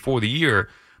 million before the year.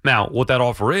 Now, what that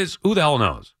offer is, who the hell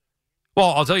knows? Well,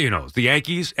 I'll tell you who knows. The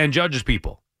Yankees and Judge's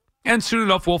people. And soon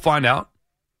enough, we'll find out.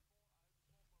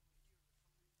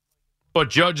 But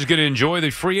Judge is going to enjoy the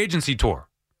free agency tour.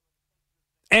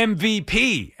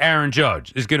 MVP Aaron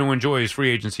Judge is going to enjoy his free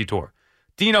agency tour.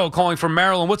 Dino calling from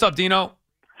Maryland. What's up, Dino?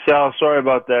 Sal, sorry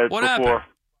about that. What happened?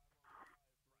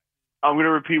 I'm going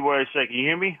to repeat what I said. Can you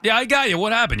hear me? Yeah, I got you.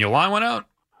 What happened? Your line went out?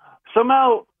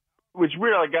 Somehow, it's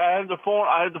weird. Like I had the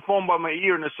phone by my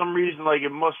ear, and there's some reason like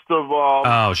it must have.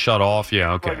 Oh, shut off.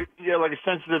 Yeah, okay. Like a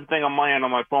sensitive thing on my end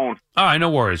on my phone. All right, no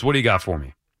worries. What do you got for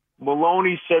me?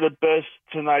 Maloney said it best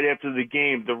tonight after the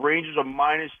game. The Rangers are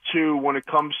 -2 when it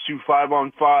comes to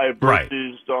 5-on-5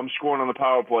 versus scoring on the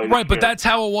power play. Right, but that's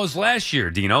how it was last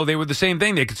year, Dino. They were the same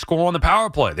thing. They could score on the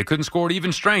power play. They couldn't score at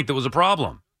even strength. It was a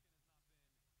problem.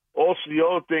 Also, the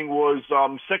other thing was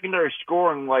secondary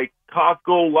scoring, like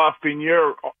Kako,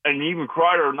 Lafreniere, and even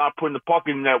Kreider are not putting the puck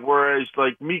in net, whereas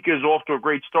like Mika's off to a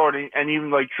great start, and even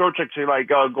like Trocheck's like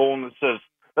goal and assist.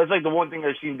 That's like the one thing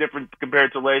I've seen different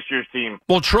compared to last year's team.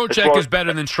 Well, Trocheck is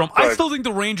better than Strome. I still think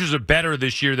the Rangers are better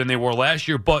this year than they were last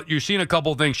year, but you're seeing a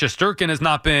couple of things. Shesterkin has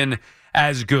not been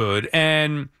as good.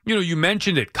 And, you know, you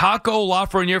mentioned it. Kako,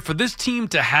 Lafreniere, for this team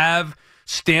to have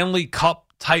Stanley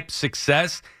Cup-type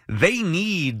success, they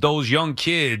need those young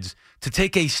kids to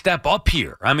take a step up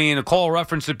here. I mean, a call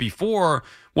referenced it before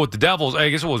with the Devils. I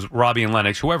guess it was Robbie and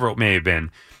Lennox, whoever it may have been.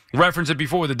 Referenced it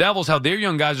before with the Devils, how their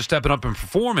young guys are stepping up and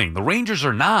performing. The Rangers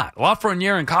are not.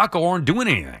 Lafreniere and Kako aren't doing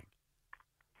anything.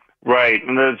 Right,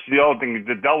 and that's the other thing.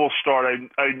 The Devils start.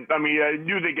 I mean, I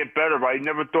knew they'd get better, but I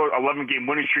never thought 11-game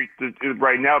winning streak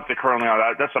right now if they're currently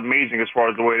on. That's amazing as far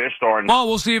as the way they're starting. Well,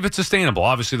 we'll see if it's sustainable.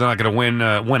 Obviously, they're not going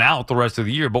to win out the rest of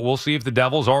the year, but we'll see if the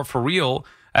Devils are for real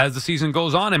as the season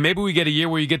goes on, and maybe we get a year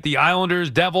where you get the Islanders,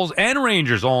 Devils, and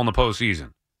Rangers all in the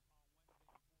postseason.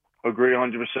 Agree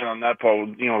 100% on that part.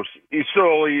 It's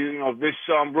certainly, this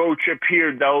road trip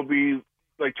here, that will be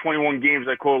like 21 games.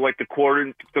 I call it like the quarter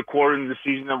in the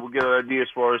season, that we'll get an idea as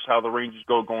far as how the Rangers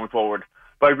go going forward.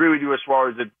 But I agree with you as far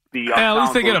as the at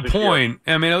least they get a point.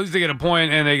 I mean, at least they get a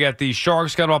point, and they got the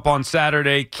Sharks coming up on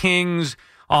Saturday, Kings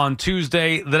on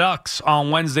Tuesday, the Ducks on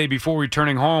Wednesday before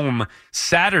returning home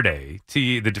Saturday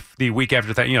to the week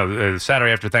after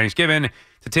Saturday after Thanksgiving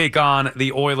to take on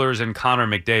the Oilers and Connor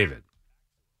McDavid.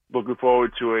 Looking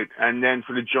forward to it. And then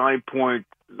for the Giant point,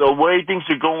 the way things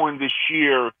are going this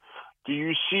year, do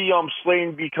you see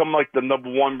Slayton become like the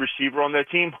number one receiver on that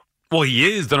team? Well,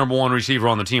 he is the number one receiver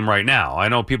on the team right now. I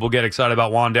know people get excited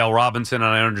about Wan'Dale Robinson,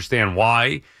 and I understand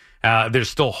why. There's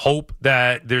still hope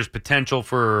that there's potential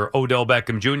for Odell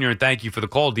Beckham Jr., and thank you for the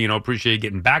call, Dino. Appreciate you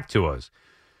getting back to us.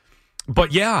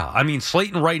 But, yeah, I mean,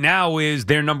 Slayton right now is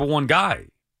their number one guy.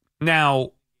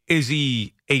 Now, is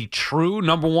he a true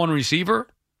number one receiver?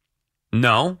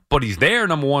 No, but he's their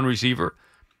number one receiver,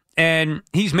 and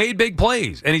he's made big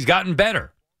plays, and he's gotten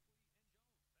better.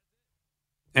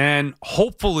 And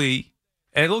hopefully,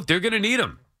 and look, they're going to need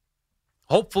him.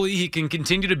 Hopefully, he can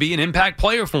continue to be an impact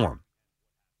player for him.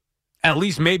 At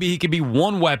least maybe he could be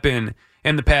one weapon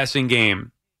in the passing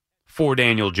game for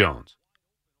Daniel Jones.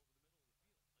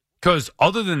 Because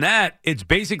other than that, it's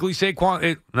basically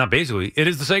Saquon. Not basically, it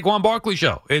is the Saquon Barkley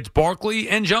show. It's Barkley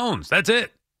and Jones. That's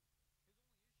it.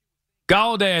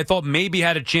 Golladay, I thought maybe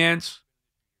had a chance.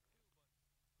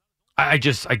 I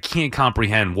can't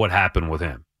comprehend what happened with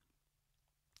him.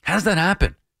 How does that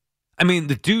happen? I mean,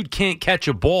 the dude can't catch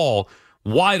a ball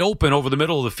wide open over the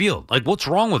middle of the field. Like, what's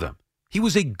wrong with him? He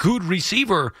was a good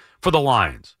receiver for the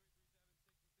Lions.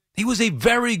 He was a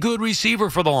very good receiver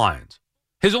for the Lions.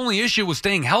 His only issue was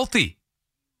staying healthy,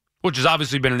 which has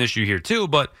obviously been an issue here too,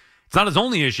 but it's not his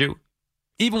only issue.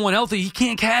 Even when healthy, he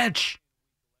can't catch.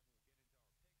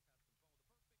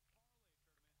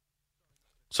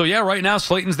 So, yeah, right now,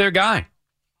 Slayton's their guy.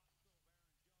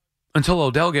 Until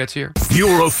Odell gets here.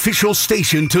 Your official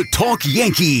station to talk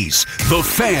Yankees. The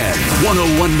Fan,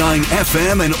 101.9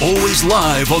 FM, and always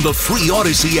live on the free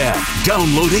Odyssey app.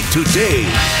 Download it today.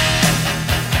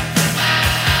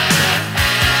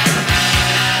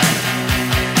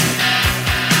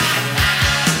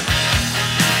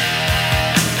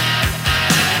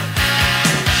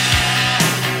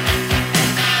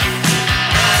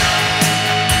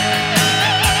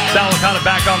 Salicata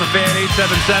back on the Fan,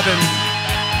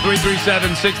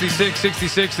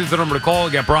 877-337-6666 is the number to call.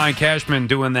 We got Brian Cashman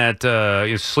doing that,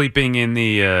 sleeping in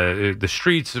the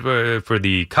streets for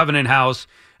the Covenant House,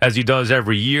 as he does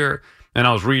every year. And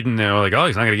I was reading, he's not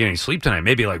going to get any sleep tonight.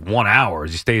 Maybe like 1 hour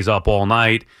as he stays up all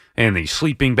night in the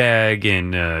sleeping bag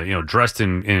and, dressed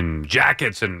in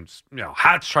jackets and,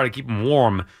 hats, try to keep him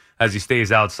warm as he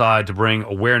stays outside to bring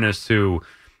awareness to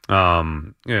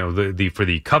for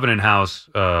the Covenant House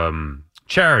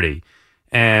charity.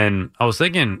 And I was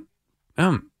thinking,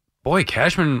 boy,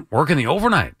 Cashman working the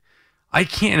overnight. I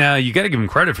can't. You got to give him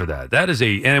credit for that. That is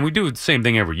and we do the same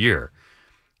thing every year.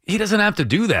 He doesn't have to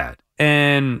do that.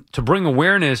 And to bring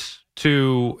awareness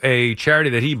to a charity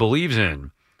that he believes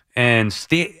in and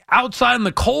stay outside in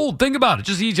the cold. Think about it. It's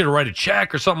just easier to write a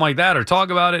check or something like that or talk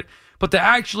about it. But to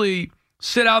actually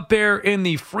sit out there in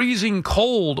the freezing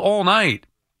cold all night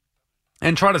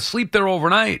and try to sleep there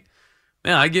overnight,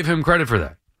 man, I give him credit for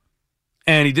that.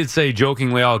 And he did say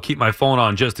jokingly, I'll keep my phone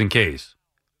on just in case.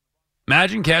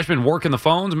 Imagine Cashman working the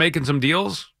phones, making some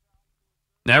deals.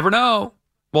 Never know.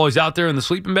 While he's out there in the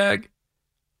sleeping bag.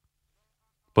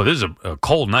 But this is a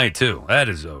cold night, too. That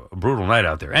is a brutal night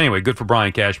out there. Anyway, good for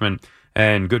Brian Cashman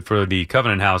and good for the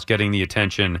Covenant House getting the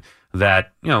attention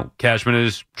that, Cashman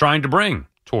is trying to bring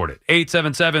toward it.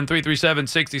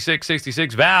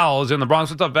 877-337-6666. Val is in the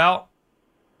Bronx. What's up, Val?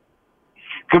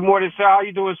 Good morning, sir. How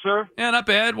you doing, sir? Yeah, not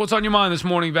bad. What's on your mind this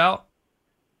morning, Val?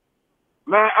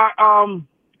 Man,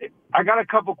 I got a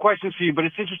couple questions for you, but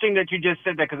it's interesting that you just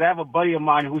said that because I have a buddy of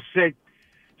mine who said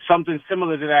something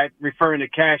similar to that referring to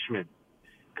Cashman.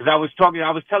 Because I was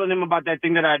telling him about that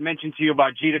thing that I had mentioned to you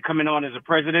about Jeter coming on as a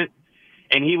president.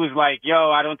 And he was like,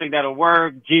 I don't think that'll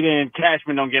work. Jeter and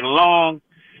Cashman don't get along.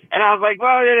 And I was like,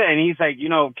 well, yeah. And he's like,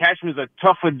 Cashman's a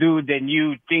tougher dude than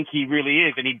you think he really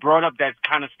is. And he brought up that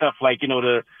kind of stuff like,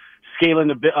 the scaling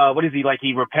what is he, like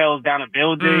he rappels down a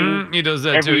building. He does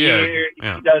that too, year.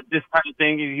 Yeah. He does this kind of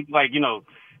thing. He's like,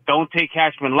 don't take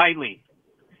Cashman lightly.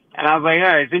 And I was like,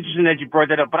 it's interesting that you brought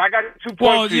that up. But I got 2 points.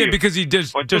 Well, yeah, because he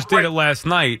just did it last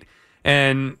night.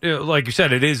 And like you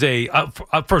said, it is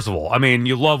first of all, I mean,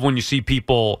 you love when you see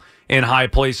people in high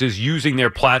places using their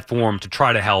platform to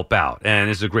try to help out. And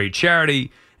it's a great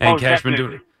charity. And Cashman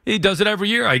doing it. He does it every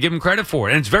year. I give him credit for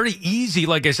it. And it's very easy,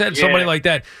 like I said, somebody like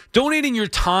that. Donating your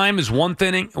time is one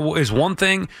thing.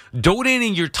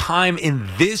 Donating your time in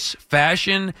this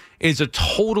fashion is a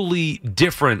totally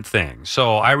different thing.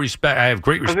 So I have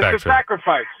great respect it's a for it.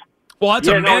 sacrifice. Well, that's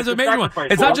an amazing one. Sacrifice.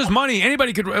 It's not just money.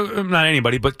 Anybody could, not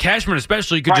anybody, but Cashman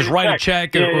especially could just write a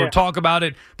check or talk about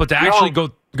it. But to actually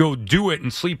go do it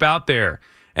and sleep out there.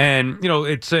 And,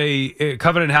 it's a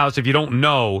Covenant House, if you don't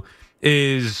know,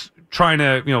 is trying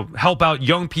to, help out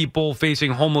young people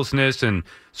facing homelessness and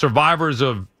survivors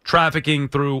of trafficking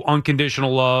through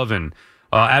unconditional love and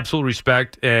absolute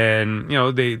respect. And,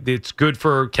 it's good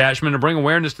for Cashman to bring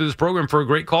awareness to this program for a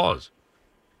great cause.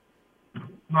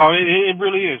 No, it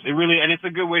really is. It really, and it's a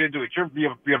good way to do it.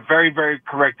 You're very, very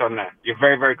correct on that. You're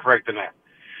very, very correct on that.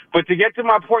 But to get to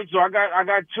my point, so I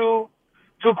got two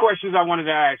questions I wanted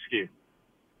to ask you,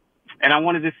 and I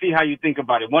wanted to see how you think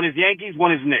about it. One is Yankees,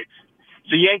 one is Knicks.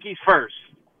 So Yankees first.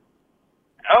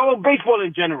 Oh, baseball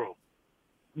in general.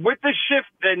 With the shift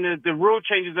and the rule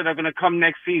changes that are going to come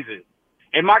next season,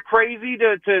 am I crazy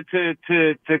to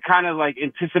kind of like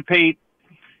anticipate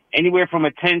anywhere from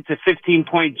a 10 to 15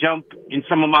 point jump in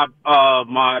some of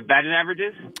my batting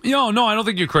averages? No, I don't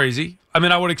think you're crazy. I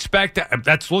mean, I would expect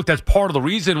that's part of the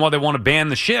reason why they want to ban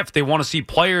the shift. They want to see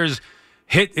players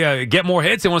get more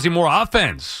hits. They want to see more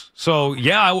offense. So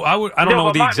yeah, I don't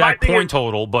know the exact point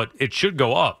total, but it should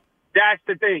go up. That's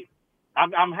the thing.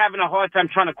 I'm having a hard time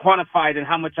trying to quantify it and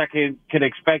how much I can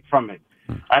expect from it.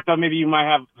 I thought maybe you might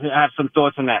have some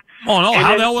thoughts on that. Oh no,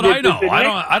 how the hell would I know?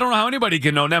 I don't know how anybody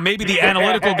can know. Now maybe the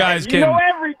analytical guys can. You know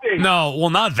everything. No, well,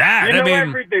 not that. You know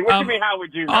everything. What do you mean? How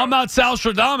would you know? I'm not Sal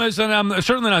Stradamus, and I'm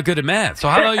certainly not good at math. So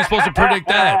how the hell are you supposed to predict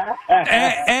that?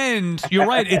 And you're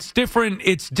right. It's different.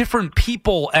 It's different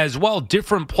people as well.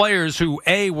 Different players who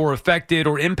were affected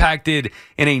or impacted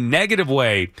in a negative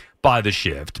way by the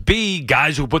shift. B,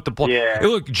 guys who put the play. Yeah.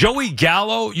 Look, Joey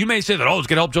Gallo, you may say that, it's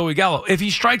going to help Joey Gallo. If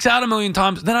he strikes out a million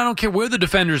times, then I don't care where the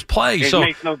defenders play. It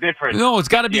makes no difference. No, it's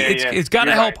got to be, it's got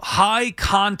to help high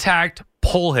contact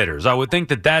pull hitters. I would think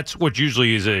that's what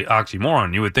usually is an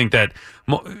oxymoron. You would think that,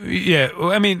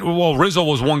 Rizzo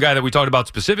was one guy that we talked about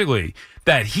specifically,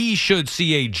 that he should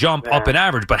see a jump up in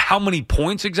average. But how many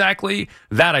points exactly?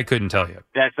 That I couldn't tell you.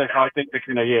 That's how I think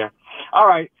All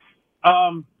right.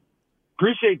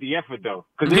 Appreciate the effort though,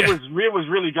 because it was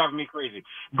really driving me crazy.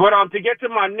 But to get to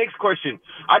my next question,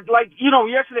 I'd like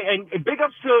yesterday, and big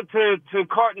ups to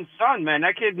Carton's son, man.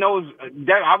 That kid knows.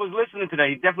 I was listening today.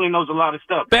 He definitely knows a lot of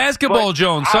stuff. Basketball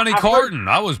Jones, Sonny Carton.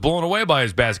 I was blown away by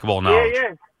his basketball knowledge.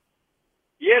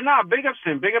 Big ups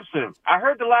to him. I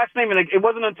heard the last name, and it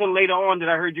wasn't until later on that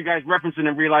I heard you guys referencing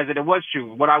and realized that it was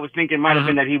true. What I was thinking might have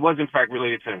been that he was in fact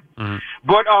related to him. Mm-hmm.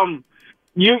 But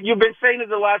You've been saying it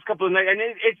the last couple of nights,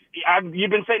 and you've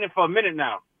been saying it for a minute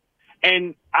now.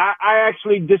 And I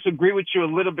actually disagree with you a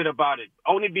little bit about it,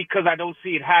 only because I don't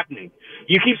see it happening.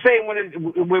 You keep saying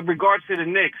with regards to the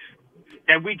Knicks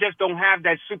that we just don't have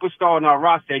that superstar in our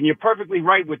roster, and you're perfectly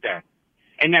right with that,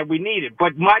 and that we need it.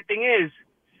 But my thing is,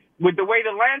 with the way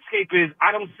the landscape is,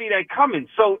 I don't see that coming.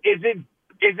 So is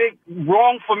it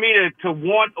wrong for me to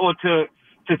want or to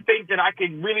think that I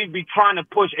could really be trying to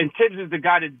push, and Tibbs is the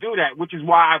guy to do that, which is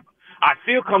why I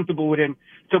feel comfortable with him,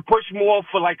 to push more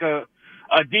for like a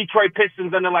Detroit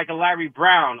Pistons under like a Larry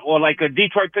Brown, or like a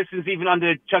Detroit Pistons even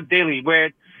under Chuck Daly, where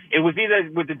it was either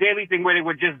with the Daly thing where they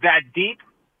were just that deep,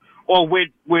 or with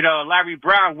Larry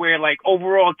Brown where like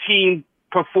overall team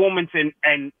performance and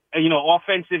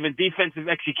offensive and defensive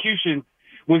execution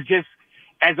was just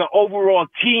as an overall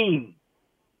team.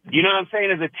 You know what I'm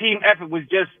saying? As a team effort was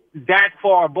just that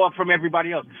far above from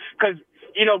everybody else. Because,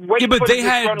 but they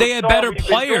had better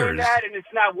players. That and it's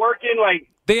not working. Like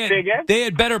they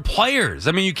had better players.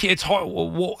 I mean, you can't. It's hard.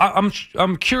 Well,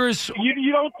 I'm curious.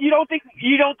 You don't think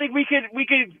we could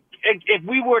if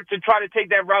we were to try to take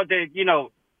that route that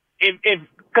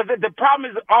because the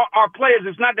problem is our players.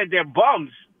 It's not that they're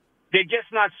bums. They're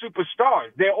just not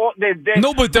superstars. They're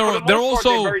no, but they're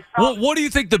also. What do you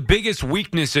think the biggest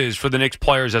weakness is for the Knicks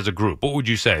players as a group? What would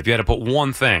you say if you had to put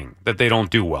one thing that they don't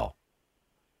do well?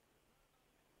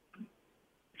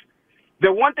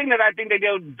 The one thing that I think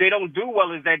they don't do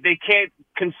well is that they can't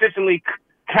consistently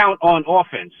count on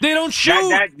offense. They don't shoot.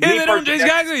 They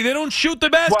don't shoot the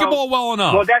basketball well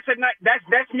enough. Well,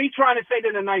 that's me trying to say it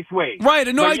in a nice way. Right.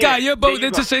 No, I got you. But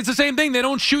it's the same thing. They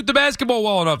don't shoot the basketball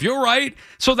well enough. You're right.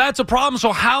 So that's a problem.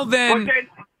 So how then?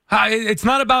 It's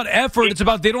not about effort. It's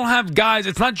about they don't have guys.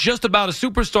 It's not just about a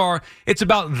superstar. It's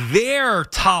about their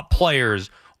top players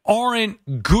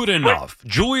aren't good enough.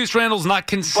 Julius Randle's not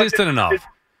consistent enough.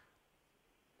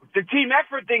 the team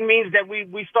effort thing means that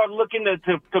we start looking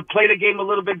to play the game a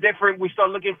little bit different. We start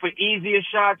looking for easier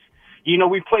shots. You know,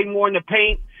 we play more in the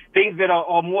paint. Things that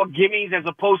are more gimmies as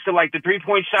opposed to like the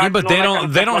 3-point shots. Yeah, but they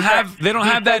don't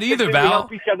have that either, Val.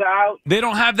 Help each other out. They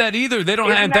don't have that either. They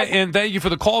don't have that. And thank you for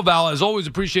the call, Val. As always,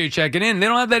 appreciate checking in. They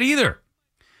don't have that either.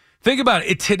 Think about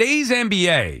it. Today's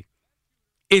NBA,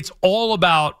 it's all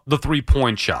about the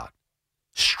 3-point shot,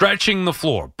 stretching the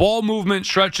floor, ball movement,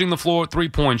 stretching the floor,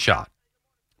 3-point shot.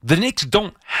 The Knicks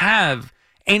don't have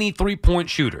any 3-point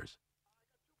shooters.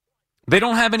 They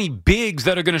don't have any bigs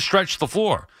that are going to stretch the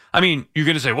floor. I mean, you're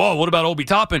going to say, well, what about Obi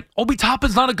Toppin? Obi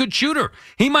Toppin's not a good shooter.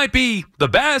 He might be the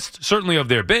best, certainly of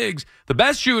their bigs, the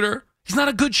best shooter. He's not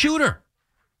a good shooter.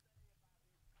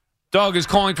 Doug is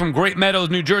calling from Great Meadows,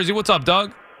 New Jersey. What's up,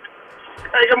 Doug?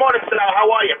 Hey, good morning, Sal. How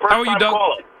are you? How are you, Doug?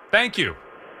 Calling. Thank you.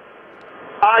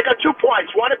 I got 2 points.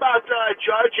 One about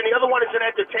Judge, and the other one is an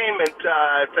entertainment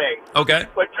thing. Okay.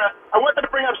 But I wanted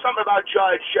to bring up something about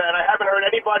Judge, and I haven't heard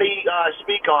anybody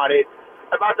speak on it,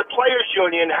 about the Players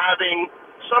Union having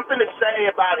something to say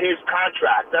about his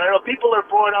contract. And I know people are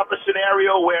throwing up a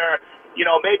scenario where, you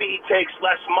know, maybe he takes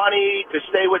less money to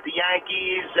stay with the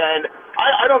Yankees, and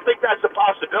I don't think that's a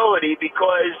possibility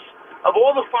because of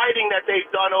all the fighting that they've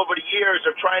done over the years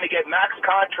of trying to get max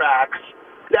contracts,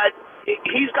 that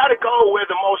he's got to go where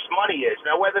the most money is.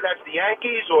 Now, whether that's the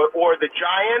Yankees or the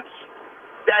Giants,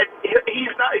 that he's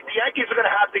not. The Yankees are going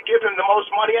to have to give him the most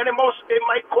money, and it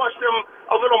might cost him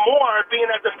a little more, being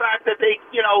at the fact that they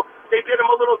did him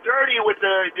a little dirty with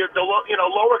the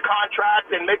lower contract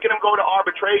and making him go to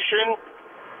arbitration.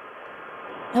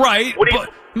 Right, but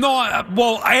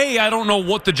I don't know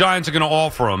what the Giants are going to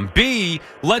offer him. B,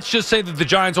 let's just say that the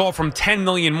Giants offer him $10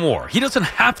 million more. He doesn't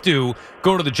have to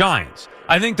go to the Giants.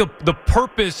 I think the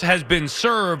purpose has been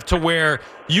served to where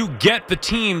you get the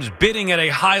teams bidding at a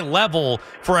high level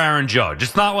for Aaron Judge.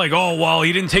 It's not like, oh, well,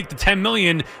 he didn't take the $10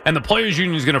 million and the Players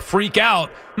Union is going to freak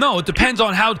out. No, it depends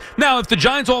on how. Now, if the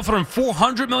Giants offer him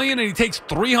 $400 million and he takes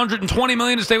 $320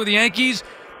 million to stay with the Yankees,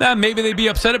 maybe they'd be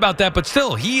upset about that. But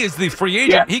still, he is the free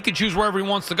agent. Yeah. He can choose wherever he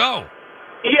wants to go.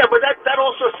 Yeah, but that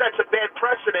also sets a bad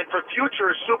precedent for future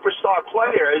superstar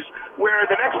players, where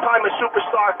the next time a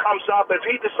superstar comes up, if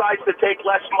he decides to take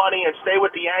less money and stay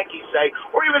with the Yankees, say,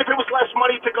 or even if it was less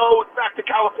money to go back to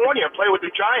California and play with the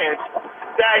Giants,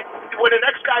 that when the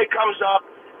next guy comes up,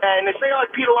 and they say like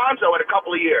Pete Alonso in a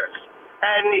couple of years,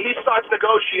 and he starts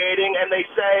negotiating, and they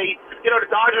say, the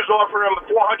Dodgers offer him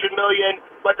 $400 million,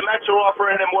 but the Mets are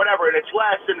offering him whatever, and it's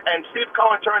less, and Steve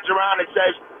Cohen turns around and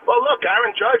says, well, look,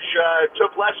 Aaron Judge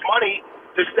took less money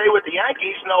to stay with the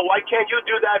Yankees. No, why can't you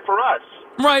do that for us?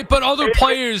 Right, but other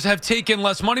players have taken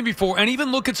less money before. And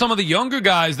even look at some of the younger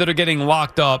guys that are getting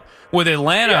locked up with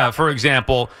Atlanta, for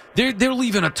example. They're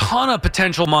leaving a ton of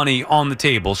potential money on the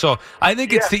table. So I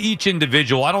think it's to each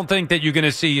individual. I don't think that you're going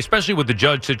to see, especially with the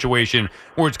Judge situation,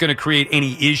 where it's going to create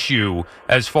any issue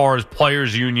as far as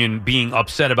Players Union being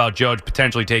upset about Judge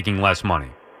potentially taking less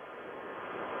money.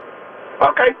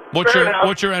 Okay. What's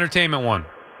your entertainment one?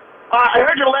 I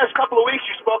heard you the last couple of weeks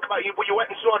you spoke about you went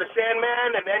and saw the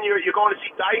Sandman, and then you're going to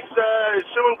see Dice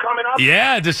soon coming up?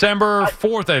 Yeah, December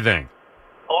 4th, I think.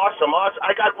 Awesome.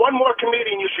 I got one more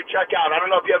comedian you should check out. I don't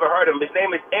know if you ever heard of him. His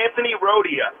name is Anthony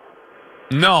Rodia.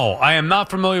 No, I am not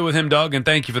familiar with him, Doug, and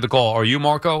thank you for the call. Are you,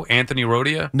 Marco? Anthony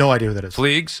Rodia? No idea who that is.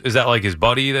 Fleegs? Is that like his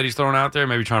buddy that he's throwing out there?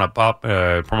 Maybe trying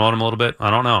to promote him a little bit? I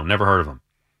don't know. Never heard of him.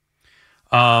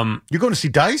 You're going to see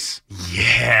Dice?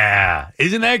 Yeah.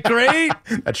 Isn't that great?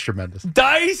 That's tremendous.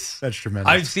 Dice? That's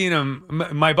tremendous. I've seen him.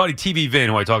 My buddy TV Vin,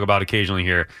 who I talk about occasionally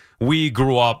here, we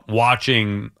grew up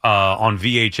watching on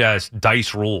VHS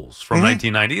Dice Rules from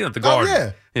 1990 at the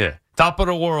Garden. Yeah. Top of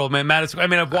the world, man. Madison. I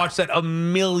mean, I've watched that a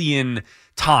million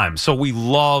times. So we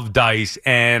love Dice,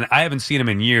 and I haven't seen him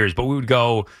in years, but we would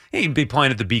go, he'd be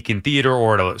playing at the Beacon Theater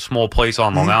or at a small place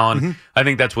on Long Island. I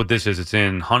think that's what this is. It's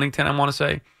in Huntington, I want to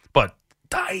say. But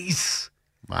Dice.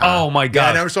 Wow. Oh, my God. Yeah,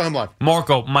 I never saw him live.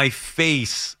 Marco, my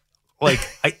face,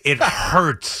 it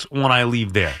hurts when I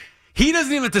leave there. He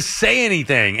doesn't even have to say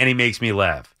anything, and he makes me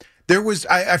laugh. There was,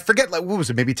 I forget, what was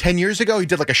it, maybe 10 years ago? He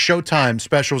did like a Showtime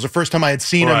special. It was the first time I had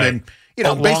seen him. And,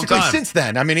 basically since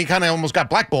then. I mean, he kind of almost got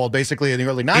blackballed basically in the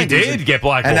early 90s. He did get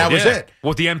blackballed. And that was it.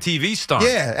 With the MTV stunt.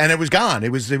 Yeah, and it was gone.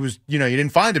 It was you didn't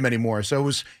find him anymore.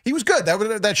 So he was good.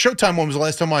 That Showtime one was the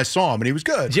last time I saw him, and he was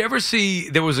good. Did you ever see,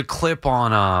 there was a clip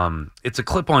on, it's a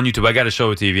clip on YouTube. I got to show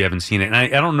it to you if you haven't seen it. And I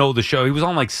don't know the show. He was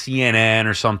on like CNN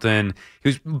or something. He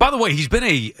was, by the way, he's been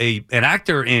an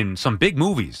actor in some big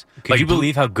movies. Could you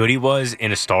believe how good he was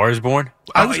in A Star Is Born?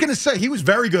 I was going to say, he was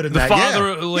very good in that. The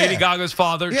father, Lady Gaga's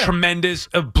father, tremendous tremendous.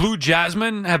 Blue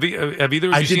Jasmine. Have either of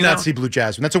you I seen did not that? see Blue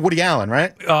Jasmine. That's a Woody Allen,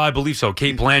 right? I believe so.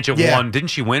 Kate Blanchett won. Didn't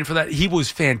she win for that? He was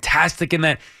fantastic in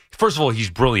that. First of all, he's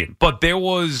brilliant. But there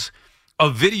was a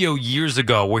video years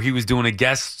ago where he was doing a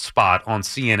guest spot on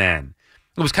CNN.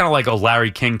 It was kind of like a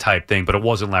Larry King type thing, but it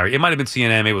wasn't Larry. It might have been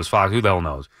CNN. Maybe it was Fox. Who the hell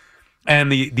knows?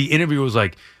 And the interviewer was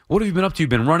like, what have you been up to? You've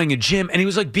been running a gym. And he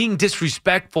was like being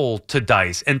disrespectful to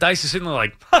Dice. And Dice is sitting there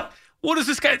like, what is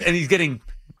this guy? And he's getting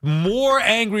more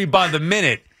angry by the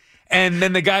minute. And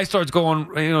then the guy starts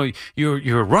going,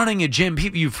 you're running a gym.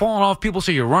 You've fallen off. People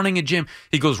say you're running a gym.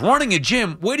 He goes, running a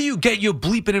gym? Where do you get your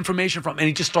bleeping information from? And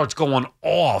he just starts going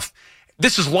off.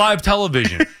 This is live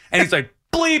television. And he's like,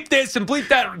 bleep this and bleep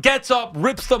that. Gets up,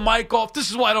 rips the mic off. This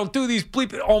is why I don't do these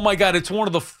bleep. Oh, my God. It's one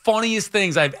of the funniest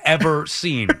things I've ever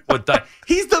seen with Dice.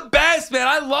 He's the best, man.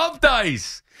 I love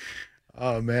Dice.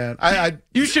 Oh, man.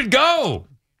 You should go.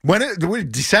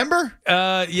 December?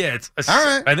 Yeah, all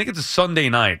right. I think it's a Sunday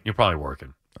night. You're probably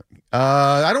working.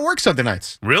 I don't work Sunday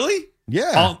nights. Really?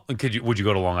 Yeah. Would you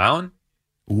go to Long Island?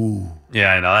 Ooh.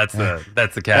 Yeah, I know.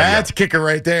 That's the caveat. That's a kicker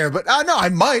right there. But no, I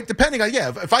might, depending on,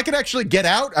 if I could actually get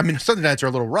out. I mean, Sunday nights are a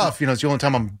little rough. It's the only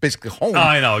time I'm basically home.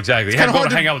 I know, exactly. It's You have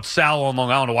to hang out with Sal on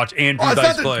Long Island to watch Andrew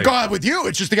Dice play. Go out with you.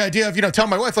 It's just the idea of, telling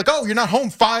my wife, like, oh, you're not home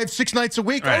 5-6 nights a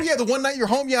week. Right. Oh, yeah, the one night you're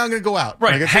home, I'm going to go out.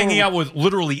 Right. Hanging out with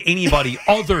literally anybody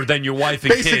other than your wife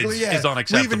and kids is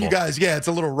unacceptable. Leaving you guys, it's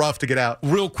a little rough to get out.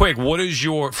 Real quick, what is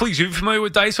your... Fleeks, are you familiar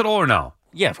with Dice at all or no?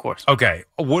 Yeah, of course. Okay.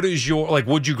 What is your,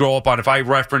 would you grow up on? If I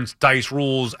reference Dice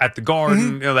Rules at the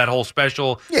Garden, that whole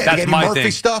special, that's my Murphy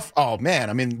thing. stuff. Oh, man.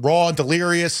 I mean, Raw and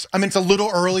Delirious. I mean, it's a little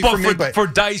early for me. But for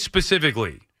Dice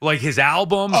specifically, like his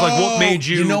albums, what made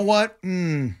you... You know what?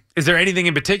 Is there anything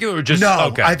in particular or just... No,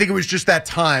 okay. I think it was just that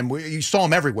time. You saw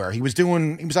him everywhere. He was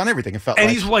on everything, it felt like.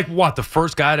 And he's like, what, the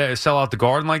first guy to sell out the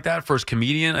Garden like that? First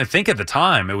comedian? I think at the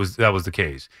time that was the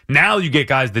case. Now you get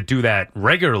guys that do that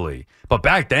regularly. But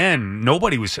back then,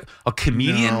 nobody was a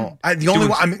comedian. No. The only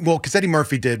one, because Eddie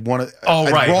Murphy did one of...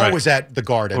 Raw was at the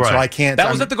Garden, so I can't...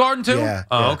 That was at the Garden, too? Yeah.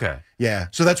 Okay. Yeah,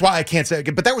 so that's why I can't say...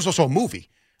 But that was also a movie.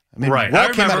 I mean, Raw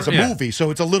came out as a movie, so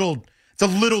it's a little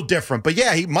different. But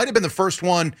yeah, he might have been the first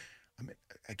one...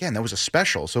 Again, that was a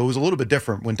special, so it was a little bit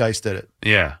different when Dice did it.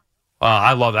 Yeah.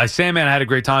 I love it. Sandman, I had a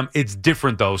great time. It's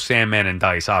different, though, Sandman and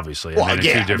Dice, obviously. Well,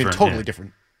 totally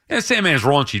different. Yeah, Sandman is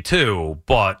raunchy, too,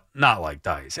 but not like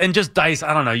Dice. And just Dice,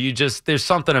 I don't know, there's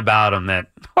something about him that,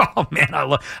 oh, man,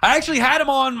 I actually had him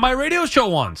on my radio show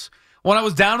once when I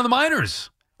was down in the minors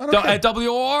at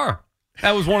WOR.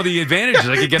 That was one of the advantages.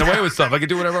 I could get away with stuff. I could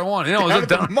do whatever I want.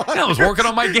 I was working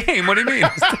on my game. What do you mean?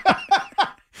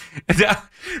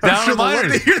 down in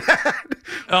minors.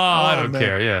 I don't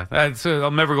care. Yeah,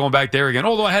 I'm never going back there again.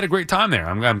 Although I had a great time there.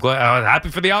 I'm glad. I was happy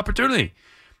for the opportunity.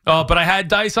 But I had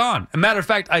Dice on. As a matter of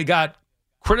fact, I got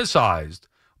criticized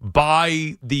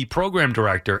by the program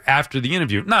director after the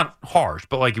interview. Not harsh,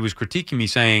 but he was critiquing me,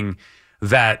 saying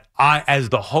that I, as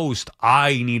the host,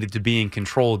 I needed to be in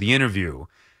control of the interview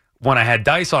when I had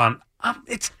Dice on.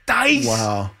 It's Dice.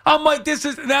 Wow. I'm like, this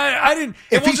is... I didn't...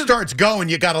 If he starts going,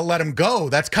 you got to let him go.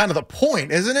 That's kind of the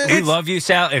point, isn't it? We love you,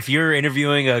 Sal. If you're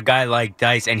interviewing a guy like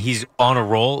Dice and he's on a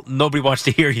roll, nobody wants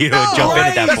to hear you jump in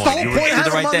at that point. The whole point. You did the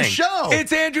right thing. Show.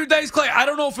 It's Andrew Dice Clay. I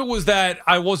don't know if it was that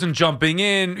I wasn't jumping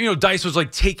in. Dice was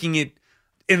taking it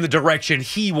in the direction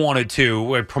he wanted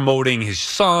to, promoting his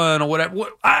son or whatever.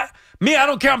 I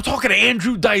don't care. I'm talking to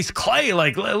Andrew Dice Clay.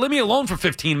 Let me alone for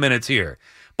 15 minutes here.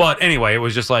 But anyway, it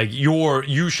was just you're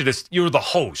the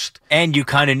host. And you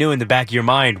kind of knew in the back of your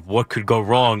mind what could go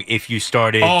wrong if you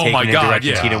started taking in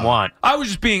directions he didn't want. I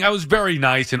was very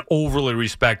nice and overly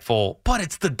respectful, but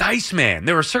it's the Dice Man.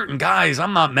 There are certain guys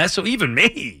I'm not messing with, even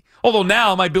me. Although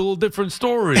now it might be a little different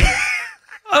story.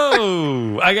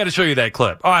 I got to show you that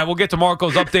clip. All right, we'll get to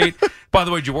Marco's update. By the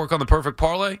way, did you work on the perfect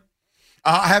parlay?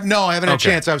 I haven't had a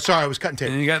chance. I'm sorry, I was cutting tape.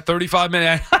 And you got 35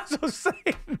 minutes. I was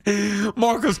saying,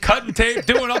 Marco's cutting tape,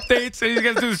 doing updates, and he's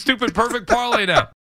going to do the stupid perfect parlay now.